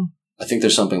 I think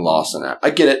there's something lost in that. I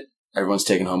get it. Everyone's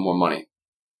taking home more money.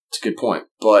 It's a good point.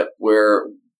 But where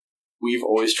we've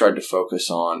always tried to focus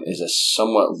on is a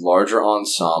somewhat larger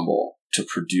ensemble to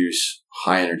produce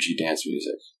high-energy dance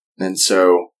music. And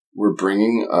so we're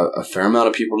bringing a fair amount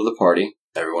of people to the party.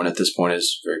 Everyone at this point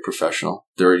is very professional.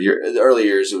 In the early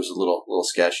years, it was a little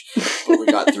sketch, but we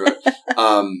got through it.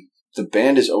 The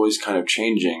band is always kind of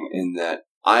changing in that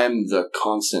I'm the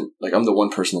constant, like, I'm the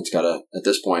one person that's got to, at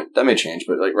this point, that may change,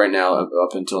 but like right now,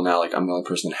 up until now, like, I'm the only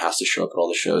person that has to show up at all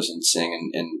the shows and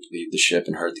sing and lead the ship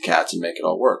and herd the cats and make it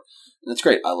all work. And that's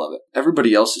great. I love it.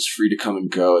 Everybody else is free to come and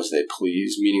go as they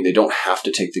please, meaning they don't have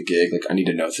to take the gig. Like, I need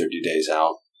to know 30 days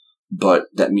out. But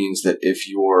that means that if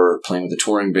you're playing with a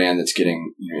touring band that's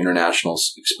getting international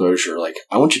exposure, like,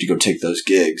 I want you to go take those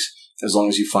gigs as long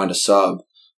as you find a sub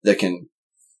that can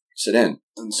sit in.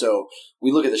 And so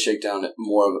we look at the Shakedown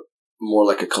more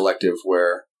like a collective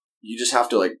where you just have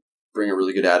to, like, bring a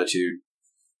really good attitude,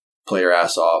 play your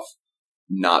ass off,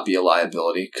 not be a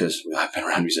liability, because I've been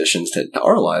around musicians that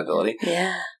are a liability.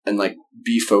 Yeah. And, like,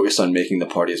 be focused on making the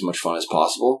party as much fun as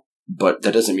possible. But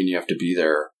that doesn't mean you have to be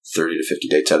there 30 to 50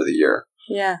 dates out of the year.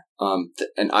 Yeah.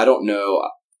 And I don't know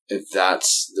if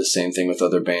that's the same thing with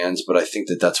other bands, but I think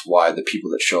that that's why the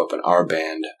people that show up in our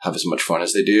band have as much fun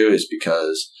as they do, is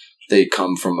because they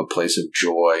come from a place of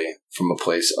joy, from a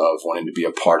place of wanting to be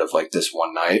a part of, like, this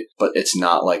one night, but it's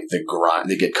not like the grind.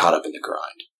 They get caught up in the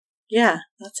grind. Yeah,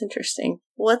 that's interesting.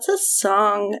 What's a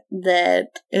song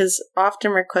that is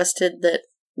often requested that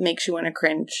makes you want to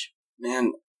cringe?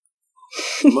 Man,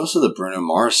 most of the Bruno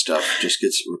Mars stuff just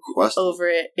gets requested. Over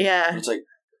it, yeah. It's like,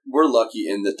 we're lucky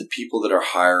in that the people that are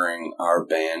hiring our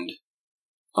band,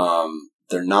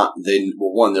 they're not,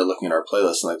 one, they're looking at our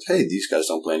playlist and like, hey, these guys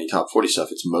don't play any top 40 stuff.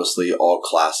 It's mostly all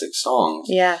classic songs.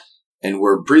 Yeah. And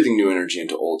we're breathing new energy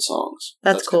into old songs.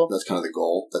 That's cool. That's kind of the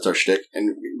goal. That's our shtick.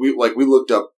 And we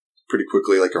looked up pretty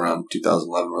quickly, like around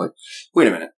 2011. We're like, wait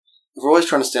a minute. If we're always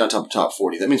trying to stay on top of top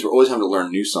 40, that means we're always having to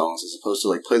learn new songs as opposed to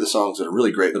like play the songs that are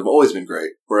really great, that have always been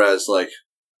great. Whereas like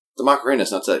the Macarena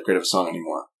is not that great of a song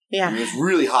anymore. Yeah. I mean, it was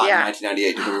really hot in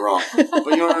 1998, don't get me wrong.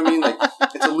 But you know what I mean? Like,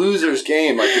 it's a loser's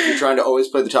game, like, if you're trying to always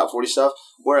play the top 40 stuff.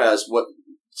 Whereas, what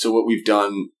we've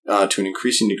done to an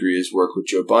increasing degree is work with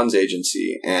Joe Bunn's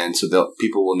agency, and so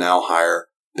people will now hire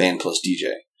band plus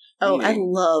DJ. Oh, I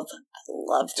love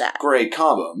that. Great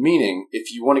combo. Meaning,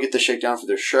 if you want to get the Shakedown for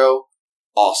their show,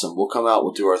 awesome. We'll come out,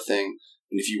 we'll do our thing.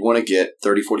 And if you want to get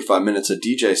 30, 45 minutes of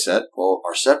DJ set, well,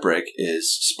 our set break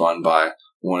is spun by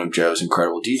one of Joe's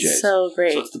incredible DJs. So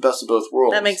great. So it's the best of both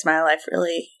worlds. That makes my life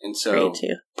really great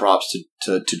too. Props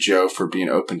to Joe for being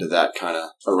open to that kind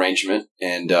of arrangement.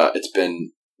 And it's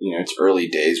been, it's early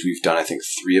days. We've done, I think,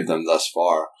 3 of them thus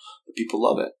far. But people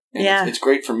love it. And it's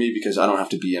great for me because I don't have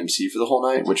to be MC for the whole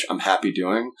night, which I'm happy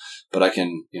doing. But I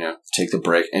can, take the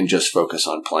break and just focus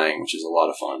on playing, which is a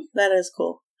lot of fun. That is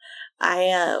cool.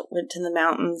 I went to the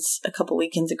mountains a couple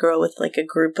weekends ago with like a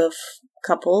group of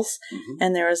couples,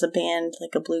 and there was a band,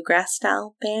 like a bluegrass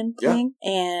style band playing,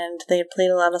 and they had played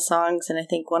a lot of songs, and I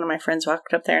think one of my friends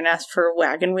walked up there and asked for a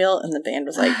wagon wheel, and the band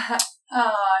was like,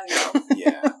 oh, no.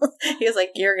 Yeah. He was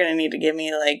like, you're going to need to give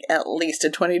me like at least a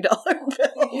 $20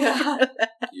 bill. Yeah.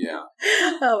 Yeah.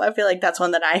 I feel like that's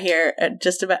one that I hear at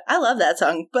just about, I love that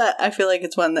song, but I feel like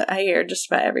it's one that I hear just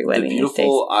about every wedding. The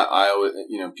beautiful, I always,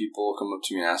 people come up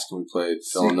to me and ask, can we play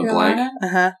Fill in the Blank?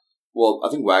 Uh-huh. Well, I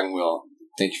think Wagon Wheel,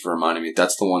 thank you for reminding me,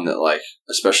 that's the one that, like,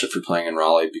 especially if you're playing in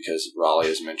Raleigh, because Raleigh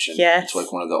is mentioned. Yes. It's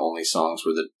like one of the only songs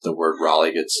where the word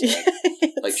Raleigh gets,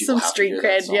 like people some have street to hear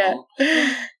cred, that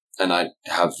song. And I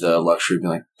have the luxury of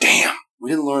being like, damn, we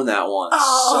didn't learn that one.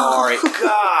 Oh. Sorry.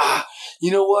 God.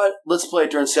 You know what? Let's play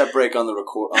it during set break on the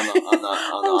record on the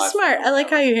Oh, smart. I like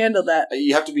how you handled that.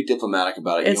 You have to be diplomatic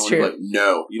about it. It's true. You don't want to be like,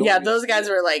 no. You don't those guys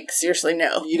were like, seriously,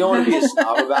 no. You don't want to be a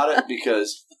snob about it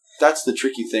because that's the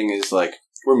tricky thing is like,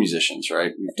 we're musicians,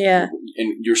 right? Yeah.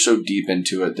 And you're so deep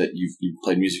into it that you've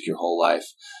played music your whole life.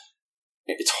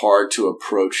 It's hard to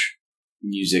approach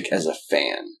music as a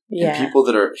fan. Yeah. And people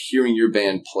that are hearing your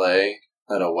band play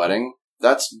at a wedding,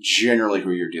 that's generally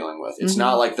who you're dealing with. It's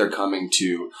not like they're coming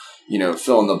to,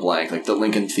 fill in the blank, like the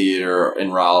Lincoln Theater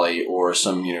in Raleigh or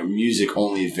some,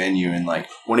 music-only venue and, like,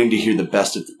 wanting to hear the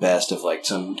best of, like,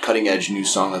 some cutting-edge new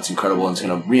song that's incredible and it's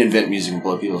going to reinvent music and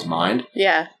blow people's mind.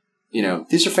 Yeah.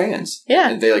 These are fans. Yeah.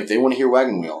 And they want to hear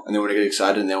Wagon Wheel and they want to get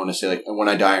excited and they want to say, like, When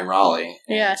I Die in Raleigh.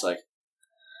 And it's like,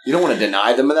 you don't want to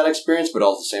deny them of that experience, but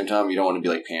all at the same time, you don't want to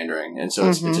be like pandering. And so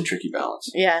it's a tricky balance.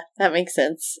 Yeah, that makes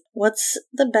sense. What's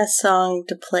the best song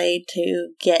to play to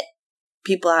get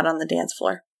people out on the dance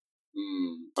floor?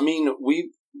 I mean,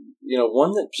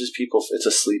 one that just it's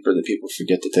a sleeper that people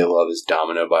forget that they love is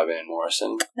Domino by Van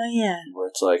Morrison. Oh, yeah. Where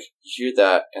it's like, you hear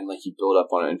that and like you build up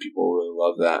on it and people really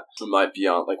love that. It might be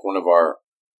on like one of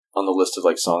on the list of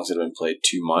like songs that have been played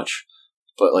too much,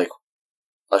 but like,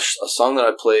 a song that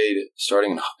I played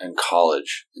starting in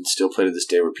college and still play to this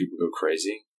day where people go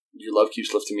crazy. Your Love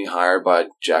Keeps Lifting Me Higher by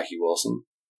Jackie Wilson.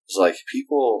 It's like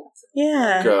people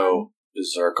go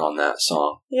berserk on that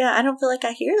song. Yeah, I don't feel like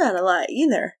I hear that a lot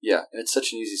either. Yeah, and it's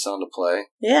such an easy song to play.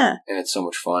 Yeah. And it's so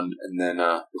much fun. And then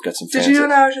we've got some fans. Did you know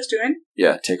that I was just doing?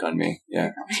 Yeah, Take On Me.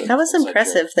 Yeah. That was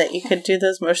impressive that you could do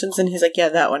those motions and he's like, yeah,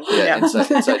 that one. Yeah, inside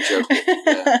joke.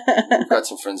 Yeah. We've got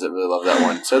some friends that really love that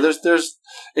one. So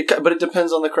but it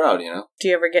depends on the crowd, Do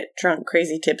you ever get drunk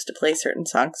crazy tips to play certain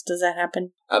songs? Does that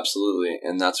happen? Absolutely.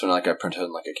 And that's when I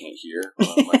pretend like I can't hear.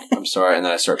 I'm like, I'm sorry. And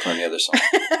then I start playing the other song.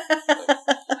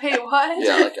 Wait, what?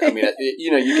 Yeah,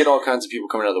 you get all kinds of people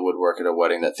coming out of the woodwork at a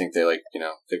wedding that think they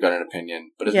they've got an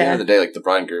opinion. But at the end of the day, like the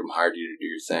bride and groom hired you to do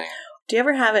your thing. Do you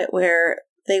ever have it where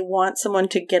they want someone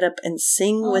to get up and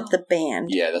sing with the band?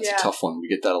 Yeah, that's a tough one. We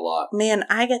get that a lot. Man,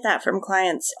 I get that from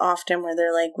clients often where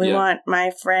they're like, we want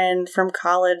my friend from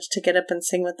college to get up and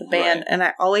sing with the band. Right. And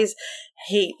I always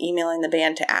hate emailing the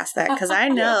band to ask that because I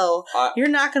know you're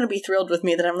not going to be thrilled with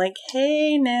me that I'm like,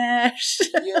 hey, Nash.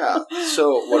 Yeah.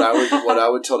 So what I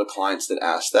would tell the clients that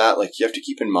ask that, like, you have to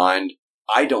keep in mind,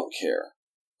 I don't care.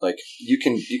 Like, you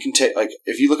can take, like,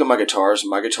 if you look at my guitars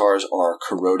are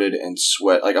corroded and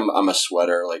sweat. Like, I'm a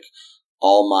sweater. Like,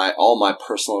 all my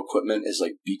personal equipment is,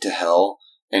 like, beat to hell.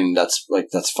 And that's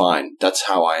fine. That's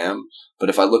how I am. But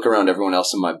if I look around everyone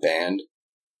else in my band,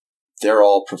 they're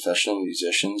all professional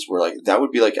musicians where, like, that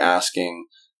would be like asking,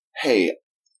 hey,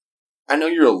 I know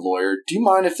you're a lawyer. Do you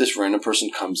mind if this random person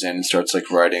comes in and starts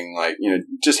like writing, like,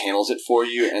 just handles it for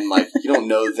you, and like you don't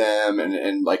know them,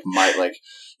 and like might like,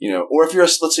 or if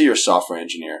let's say you're a software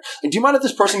engineer, like, do you mind if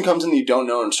this person comes in that you don't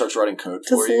know and starts writing code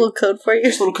for you? Just a little code for you.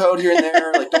 Just a little code here and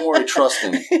there. Like, don't worry, trust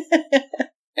me.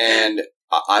 And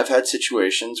I've had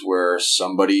situations where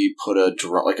somebody put a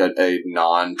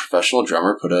non-professional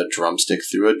drummer put a drumstick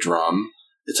through a drum.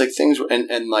 It's like things,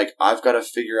 and like I've got to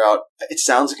figure out. It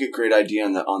sounds like a great idea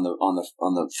on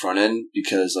the front end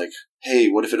because like, hey,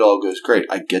 what if it all goes great?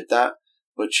 I get that,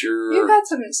 but you've had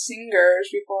some singers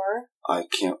before. I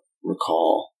can't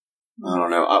recall. I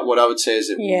don't know. What I would say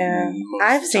is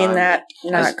I've seen that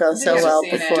not go so well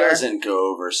before. It doesn't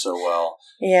go over so well.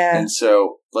 Yeah. And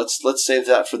so let's save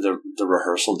that for the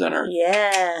rehearsal dinner.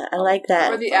 Yeah, I like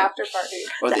that. Or the after party.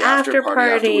 Or the after party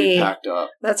after we packed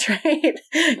up. That's right.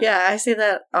 Yeah, I see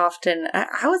that often.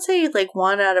 I would say like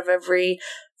 1 out of every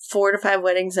 4 to 5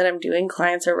 weddings that I'm doing,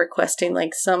 clients are requesting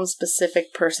like some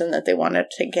specific person that they wanted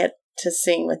to get to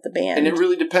sing with the band. And it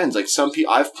really depends. Like some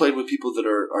people, I've played with people that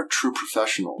are true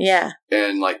professionals. Yeah.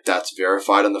 And like that's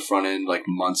verified on the front end, like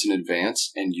months in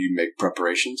advance, and you make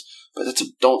preparations. But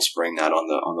don't spring that on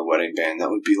the wedding band. That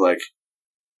would be like,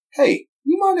 hey,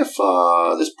 you mind if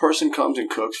this person comes and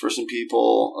cooks for some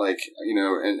people, like,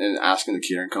 and asking the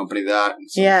catering company that?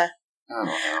 And so, yeah. I don't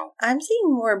know. I'm seeing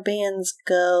more bands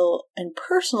go, and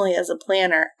personally as a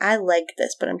planner, I like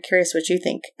this, but I'm curious what you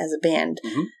think as a band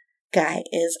guy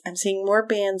is I'm seeing more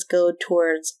bands go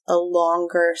towards a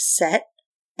longer set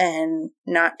and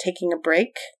not taking a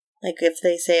break. Like if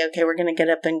they say, okay, we're going to get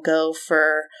up and go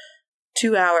for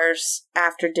 2 hours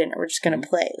after dinner, we're just going to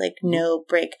play, like no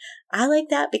break. I like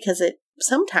that because it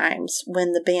sometimes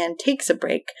when the band takes a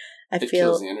break, it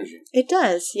kills the energy. It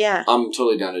does, yeah. I'm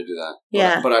totally down to do that.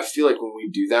 Yeah. But I feel like when we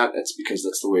do that, it's because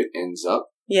that's the way it ends up.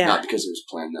 Yeah. Not because it was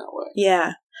planned that way.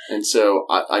 Yeah. And so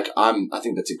I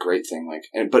think that's a great thing.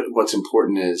 Like, but what's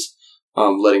important is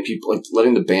letting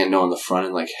the band know on the front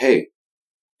end, like, hey,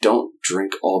 don't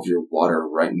drink all of your water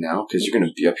right now because you're going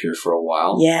to be up here for a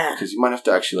while. Yeah. Because you might have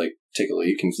to actually like take a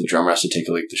leak, and if the drummer has to take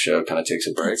a leak, the show kind of takes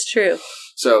a break. That's true.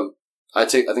 So I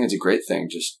think it's a great thing.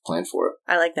 Just plan for it.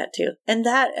 I like that too, and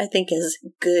that I think is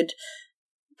good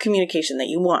communication that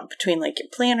you want between like your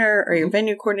planner or your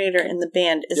venue coordinator and the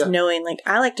band is knowing, like,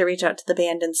 I like to reach out to the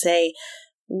band and say,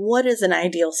 what is an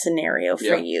ideal scenario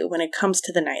for you when it comes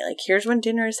to the night? Like, here's when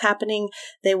dinner is happening.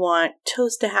 They want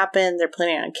toast to happen. They're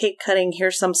planning on cake cutting.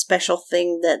 Here's some special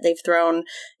thing that they've thrown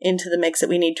into the mix that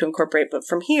we need to incorporate. But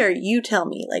from here, you tell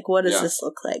me, like, what does this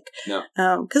look like?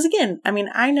 Because again, I mean,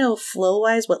 I know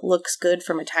flow-wise what looks good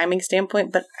from a timing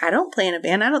standpoint, but I don't play in a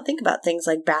band. I don't think about things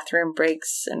like bathroom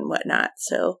breaks and whatnot.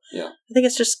 So I think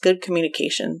it's just good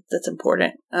communication that's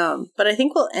important. But I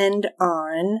think we'll end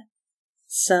on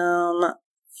some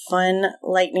fun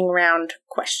lightning round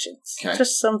questions. Okay.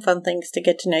 Just some fun things to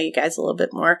get to know you guys a little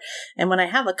bit more. And when I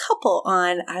have a couple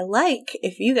on, I like,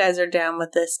 if you guys are down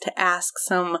with this, to ask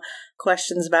some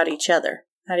questions about each other.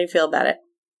 How do you feel about it?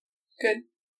 Good.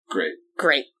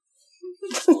 Great.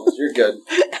 You're good.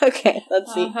 Okay,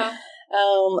 let's see.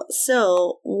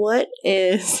 So what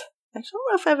is, I don't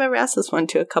know if I've ever asked this one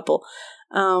to a couple.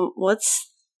 What's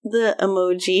the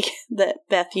emoji that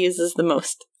Beth uses the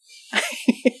most?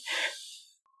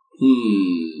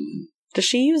 Does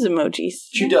she use emojis?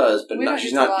 She does, but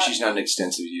she's not an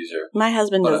extensive user. My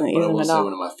husband doesn't use them at all.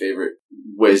 One of my favorite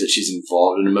ways that she's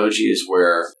involved in emoji is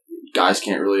where guys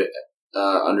can't really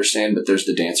understand, but there's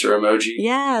the dancer emoji.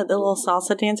 Yeah, the little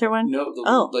salsa dancer one? No,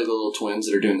 like the little twins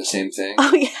that are doing the same thing.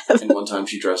 Oh, yeah. And one time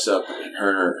she dressed up, and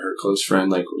her close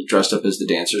friend dressed up as the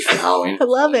dancers for Halloween. I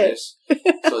love it.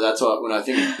 So that's what, when I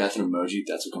think of Beth and emoji,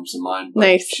 that's what comes to mind. But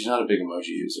nice. She's not a big emoji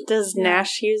user. Does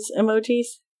Nash use emojis?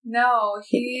 No,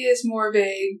 he is more of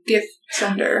a GIF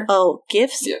sender. Oh,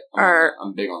 GIFs are...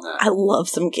 I'm big on that. I love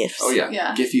some GIFs. Oh,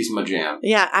 yeah. Giphy's my jam.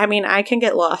 Yeah, I mean, I can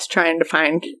get lost trying to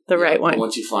find the right one.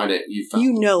 Once you find it,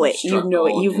 you know it.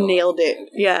 You've nailed it.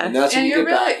 Yeah. And you're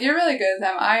really good at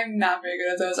them. I'm not very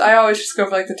good at those. I always just go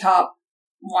for the top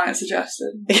one is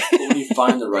suggested. When you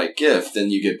find the right GIF, then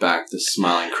you get back the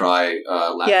smile and cry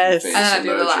laughing face. And then I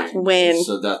do the laugh. Win.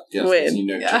 So that, win. You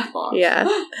know, check the box. Yeah.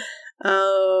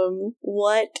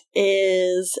 What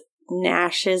is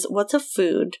Nash's, what's a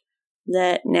food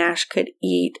that Nash could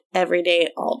eat every day,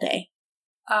 all day?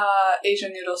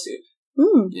 Asian noodle soup.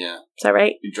 Yeah. Is that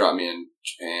right? You drop me in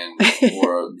Japan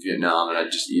or Vietnam and I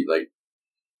just eat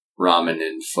ramen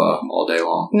and pho all day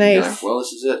long. Nice. Well,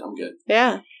 this is it. I'm good.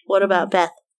 Yeah. What about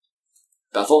Beth?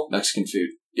 Bethel? Mexican food.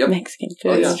 Yep. Mexican food.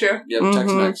 Oh, yeah. That's true. Yep, Mhm.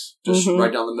 Tex-Mex. Just Mhm.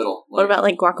 right down the middle. What about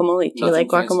like guacamole? Do you like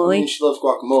nothing fancy. guacamole? I mean, she loves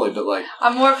guacamole, but like...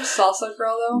 I'm more of a salsa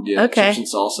girl, though. Yeah, Okay. chips and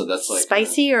salsa, that's like...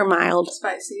 Spicy or mild?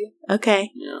 Spicy.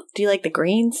 Okay. Yeah. Do you like the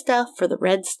green stuff or the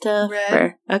red stuff? Red.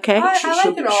 Or, okay. I like she'll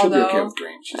it all, she'll be though. okay with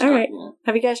green. She's All not, right. you know.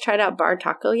 Have you guys tried out Bar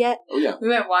Taco yet? Oh, yeah. We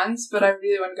went once, but I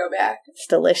really want to go back. It's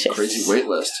delicious. Crazy wait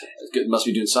list. It must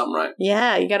be doing something right.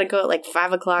 Yeah, you got to go at like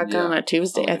 5 o'clock Yeah. on a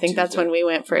Tuesday. On I a think that's Tuesday. when we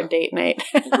went for Yeah. a date night.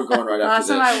 I think we're going right Last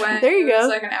after time this. I went, There you it was go.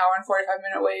 like an hour and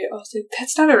 45-minute wait. I was like,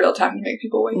 that's not a real time to make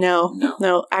people wait.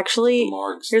 No. Actually,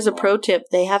 here's a pro tip.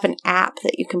 They have an app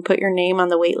that you can put your name on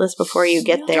the wait list before you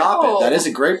get there. Stop it. That is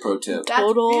a great pro tip. That's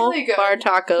Total really good. Bar This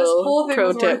Taco whole thing pro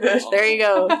was tip. worth it. There you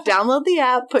go. Download the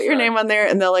app, put your Sorry. name on there,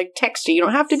 and they'll like text you. You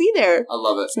don't have to be there. I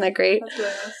love it. Isn't that great? That's really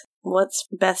nice. What's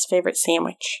Beth's favorite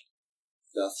sandwich?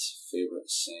 Beth's favorite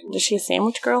sandwich. Is she a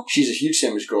sandwich girl? She's a huge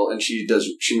sandwich girl, and she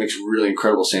makes really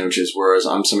incredible sandwiches, whereas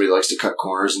I'm somebody who likes to cut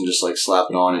corners and just like slap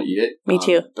it on and eat it. Me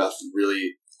too. Beth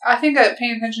really... I think that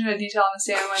paying attention to detail on the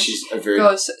sandwich She's a very...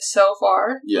 goes so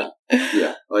far. Yeah.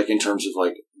 Like in terms of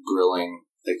like grilling,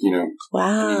 like, you know...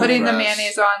 Wow. Putting the Grass.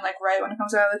 mayonnaise on, like, right when it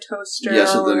comes out of the toaster. Yeah,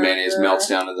 so the or mayonnaise whatever. melts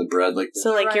down in the bread. Like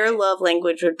So like your Right. love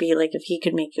language would be like if he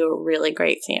could make you a really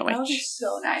great That would be sandwich.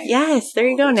 so nice. Yes, there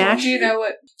you go, Oh, that's Nash. Do you know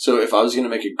what? So if I was going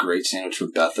to make a great sandwich for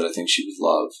Beth that I think she would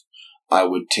love, I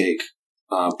would take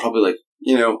probably like,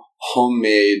 you know,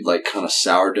 homemade, like kind of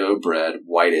sourdough bread,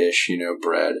 whitish, you know,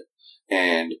 bread.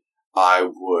 And I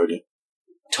would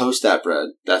toast that bread.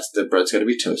 The bread's got to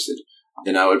be toasted.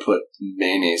 Then I would put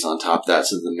mayonnaise on top of that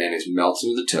so the mayonnaise melts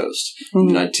into the toast. And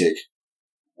then I'd take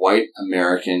white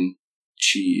American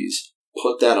cheese,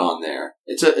 put that on there.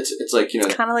 It's like, you know,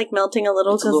 It's kind of like melting a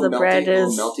little it's a because the little bread melty, a little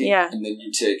is melty. yeah. And then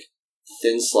you take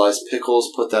thin sliced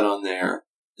pickles, put that on there,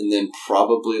 and then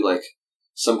probably like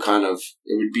some kind of,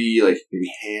 it would be like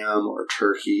maybe ham or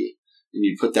turkey, and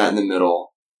you put that in the middle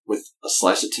with a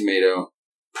slice of tomato.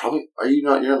 Probably, you're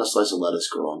not a slice of lettuce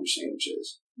girl on your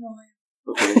sandwiches. No.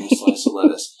 Okay, then a slice of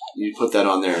lettuce. You put that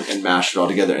on there and mash it all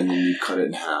together, and then you cut it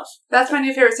in half. That's my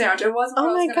new favorite sandwich. It wasn't what Oh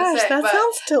I my was going to gosh, say, that but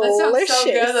sounds that delicious. sounds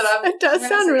so good that I'm it does gonna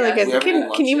sound say really yes. good. We haven't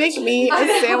Can had you lunch make yet, me so a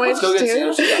we- sandwich Let's go get too?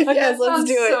 sandwiches. Yes, That let's sounds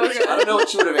do so it. good. I don't know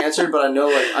what you would have answered, but I know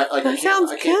That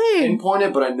sounds I can't good. pinpoint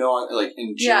it, but I know like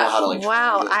in general Yeah. how to like.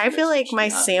 Wow, try to I feel like my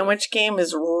mix it. sandwich game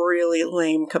is really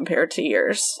lame compared to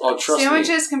yours. Oh, trust me.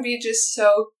 Sandwiches can be just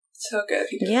so good.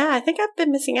 If you do Yeah, I think I've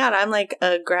been missing out. I'm like,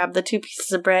 grab the 2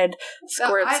 pieces of bread,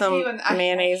 squirt I some hate when- I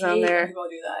mayonnaise hate on when there. people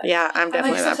do that. Yeah, I'm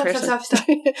definitely like, that stop.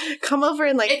 person. Come over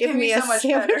and like It give can me be a so much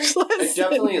sandwich better. It lesson.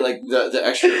 definitely like the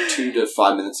extra 2 to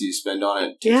 5 minutes that you spend on it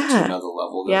takes it Yeah. to another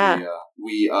level. That Yeah.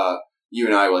 we you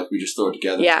and I we just throw it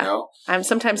together. Yeah. You know? I'm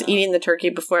sometimes eating the turkey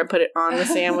before I put it on the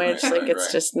sandwich. Right, like right, it's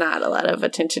right. just not a lot of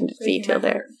attention to Breaking detail my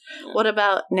there. heart. Yeah. What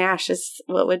about Nash?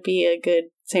 What would be a good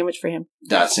sandwich for him?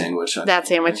 That sandwich. That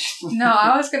sandwich. No,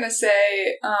 I was gonna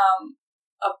say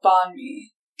a banh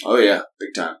mi. Oh yeah, big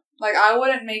time. Like I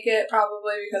wouldn't make it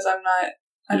probably because I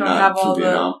You're don't not have from all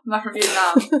Vietnam. I'm not from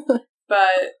Vietnam.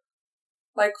 But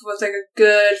like with like a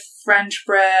good French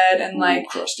bread and like Ooh,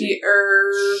 crusty. the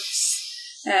herbs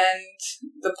and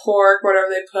the pork, whatever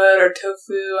they put, or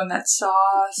tofu and that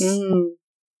sauce.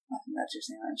 I think that's your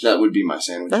sandwich. That would be my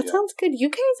sandwich. That yeah. sounds good. You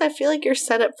guys, I feel like you're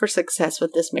set up for success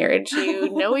with this marriage. You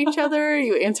know each other.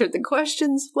 You answered the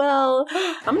questions well.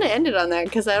 I'm going to end it on that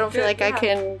because I don't feel Good, like I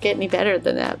can get any better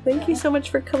than that. Thank you so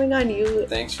much for coming on. You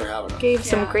Thanks for having us. gave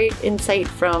some Yeah. great insight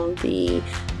from the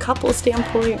couple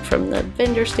standpoint, from the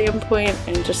vendor standpoint,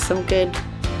 and just some good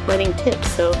wedding tips.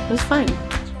 So it was fun.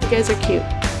 You guys are cute.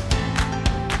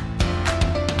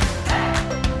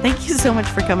 Thank you so much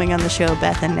for coming on the show,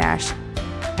 Beth and Nash.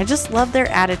 I just love their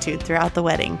attitude throughout the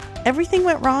wedding. Everything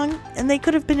went wrong, and they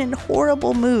could have been in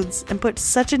horrible moods and put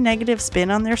such a negative spin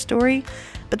on their story,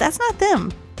 but that's not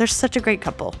them. They're such a great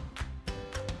couple.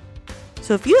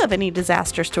 So if you have any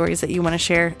disaster stories that you want to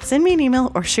share, send me an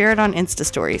email or share it on Insta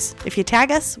Stories. If you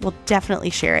tag us, we'll definitely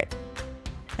share it.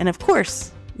 And of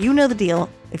course, you know the deal.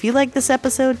 If you like this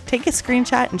episode, take a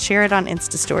screenshot and share it on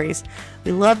Insta Stories.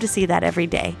 We love to see that every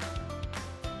day.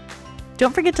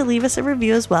 Don't forget to leave us a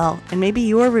review as well, and maybe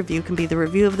your review can be the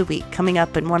review of the week coming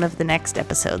up in one of the next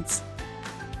episodes.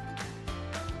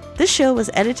 This show was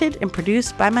edited and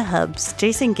produced by my hubs,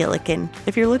 Jason Gillikin.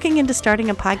 If you're looking into starting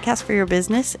a podcast for your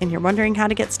business and you're wondering how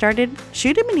to get started,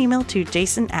 shoot him an email to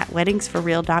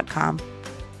jason@weddingsforreal.com.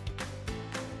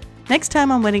 Next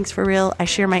time on Weddings for Real, I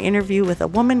share my interview with a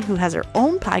woman who has her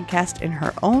own podcast and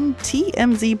her own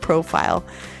TMZ profile,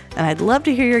 and I'd love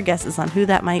to hear your guesses on who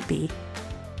that might be.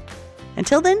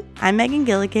 Until then, I'm Megan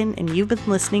Gilligan, and you've been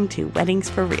listening to Weddings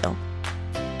for Real.